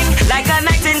sing like a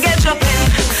nightingale jumping.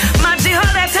 Magic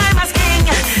all the time as king.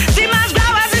 The man's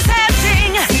flowers is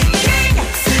setting. King,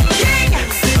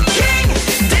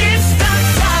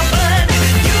 distance covered.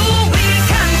 You we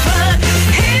convert.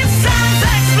 His sons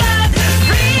explode.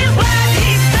 Real what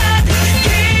he said.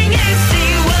 King is the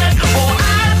word. Oh,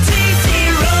 RTC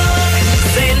road.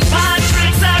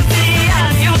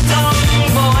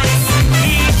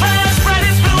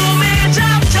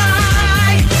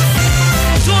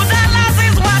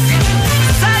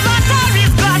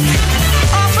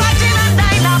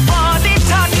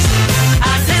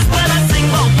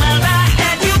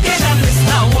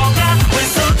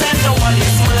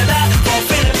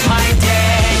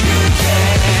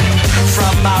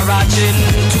 marching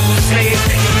to slave.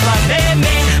 Even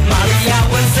me, Maria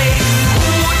will say,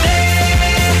 who they?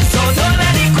 So don't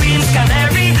let the Queen's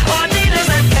Canary or the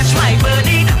lizard catch my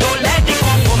birdie. Don't let the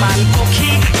Congo man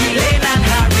cookie, Elaine and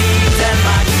Harry and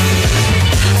Maggie.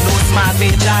 No smart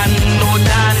John, no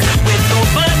Dan, with no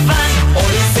bird van,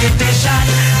 only citation.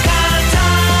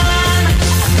 Carlton,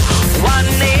 one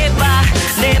neighbor,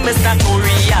 name is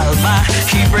Nakori Alba.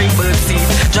 He bring bird seed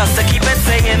just to keep it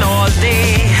singing all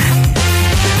day.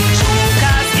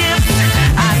 Chuka's gifts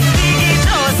and Biggie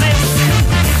Joseph's,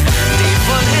 they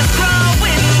full his crown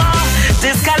with more.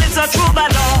 This Calypso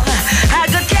troubadour had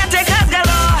good caretakers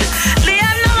galore.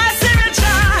 Liam Noah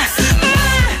Siricha,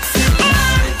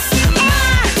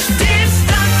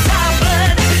 distant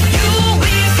bird, you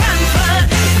weak and bird.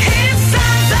 His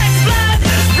sons explode,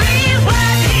 breathe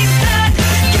when he stood.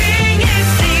 King is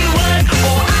the word,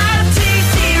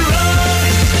 O-R-T-T road.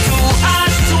 To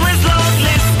us, to his long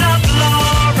list of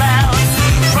laurels,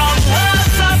 from world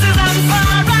sources and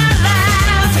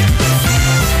parallels.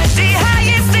 The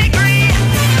highest degree,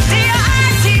 the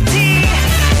R-T-T,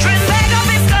 Trinidad of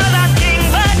his color, King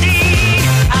Birdie.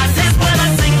 And his brother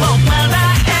sing about murder,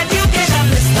 education,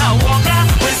 Mr. Walker,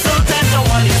 with Sultan to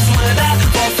all his murder,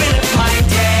 for Philip Mind,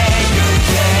 yeah.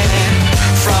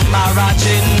 From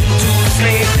Marachin to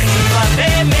slave,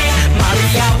 even me,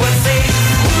 Maria will say,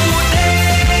 who they?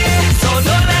 So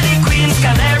don't let the Queen's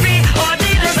Canary or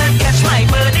the lizard catch my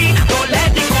birdie. Don't let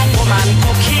the Congo man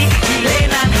cookie, Elaine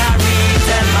and Harry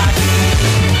and Maggie.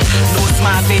 No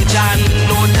smart John,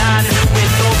 no Dan,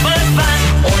 with no bird van,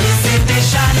 only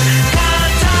citation.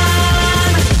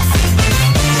 Carlton,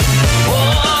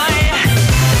 boy.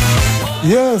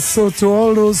 Yes, so to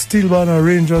all those steel band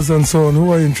arrangers and so on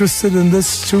who are interested in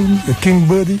this tune, the King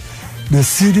Birdie, the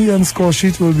CD and score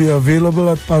sheet will be available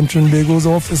at Pantrin Bego's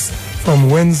office from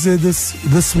Wednesday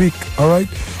this week, all right?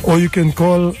 Or you can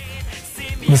call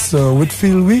Mr.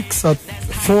 Whitfield Weeks at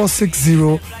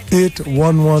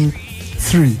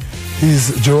 460-8113.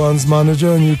 He's Joanne's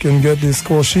manager, and you can get the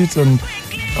score sheet and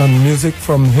music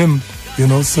from him, you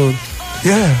know. So,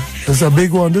 yeah, it's a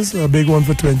big one. This is a big one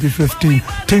for 2015.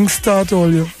 Things start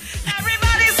all year.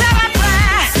 Everybody's have a prayer.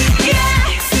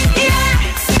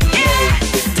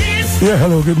 Yeah,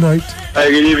 hello, good night. Hi,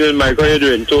 good evening, Mike. How you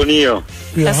doing? Tony here.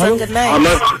 Yeah, hello. Good night.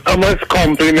 I must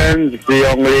compliment the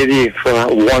young lady for a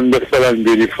wonderful and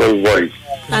beautiful voice.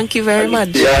 Thank you very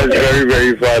much. She has very,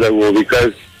 very far to go,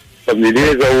 because from the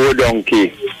days of old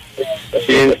donkey,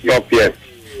 she ain't stopped yet.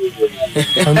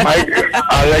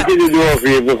 I'd like you to do a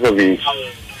favor for me.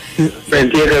 When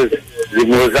it is the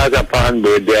Mozart upon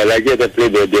birthday, I'd like you to play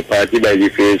birthday party by the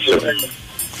face show.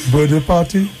 Birthday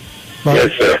party?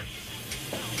 Yes, sir.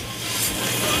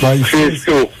 By Phase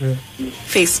 2. Yeah.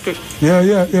 Facebook.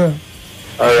 Yeah.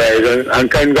 All right, and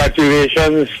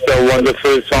congratulations, the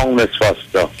wonderful song, Miss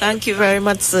Foster. Thank you very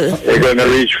much, sir. You're going to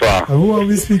reach far. And who are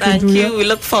we speaking Thank to you. here? We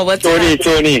look forward to Tony,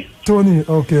 that. Tony,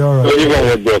 okay, all right. Tony from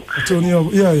Woodbrook. Tony,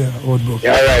 yeah, Woodbrook.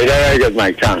 All right, good,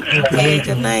 Mike, thanks. Okay,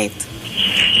 good night.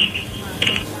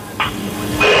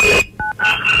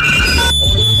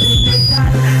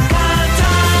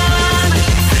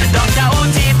 Dr.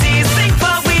 OTT, sing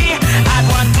for we. Add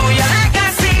one to your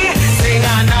legacy. Sing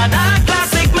another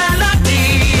classic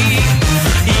melody.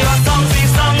 Your songs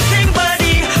is something,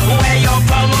 buddy. Where you're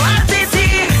from, OTT.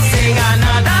 Sing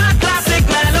another classic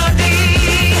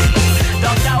melody.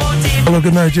 Dr. OTT. Hello,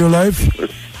 good night, you're live.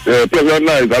 Pleasant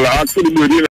night. I'll ask for the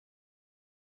Birdie.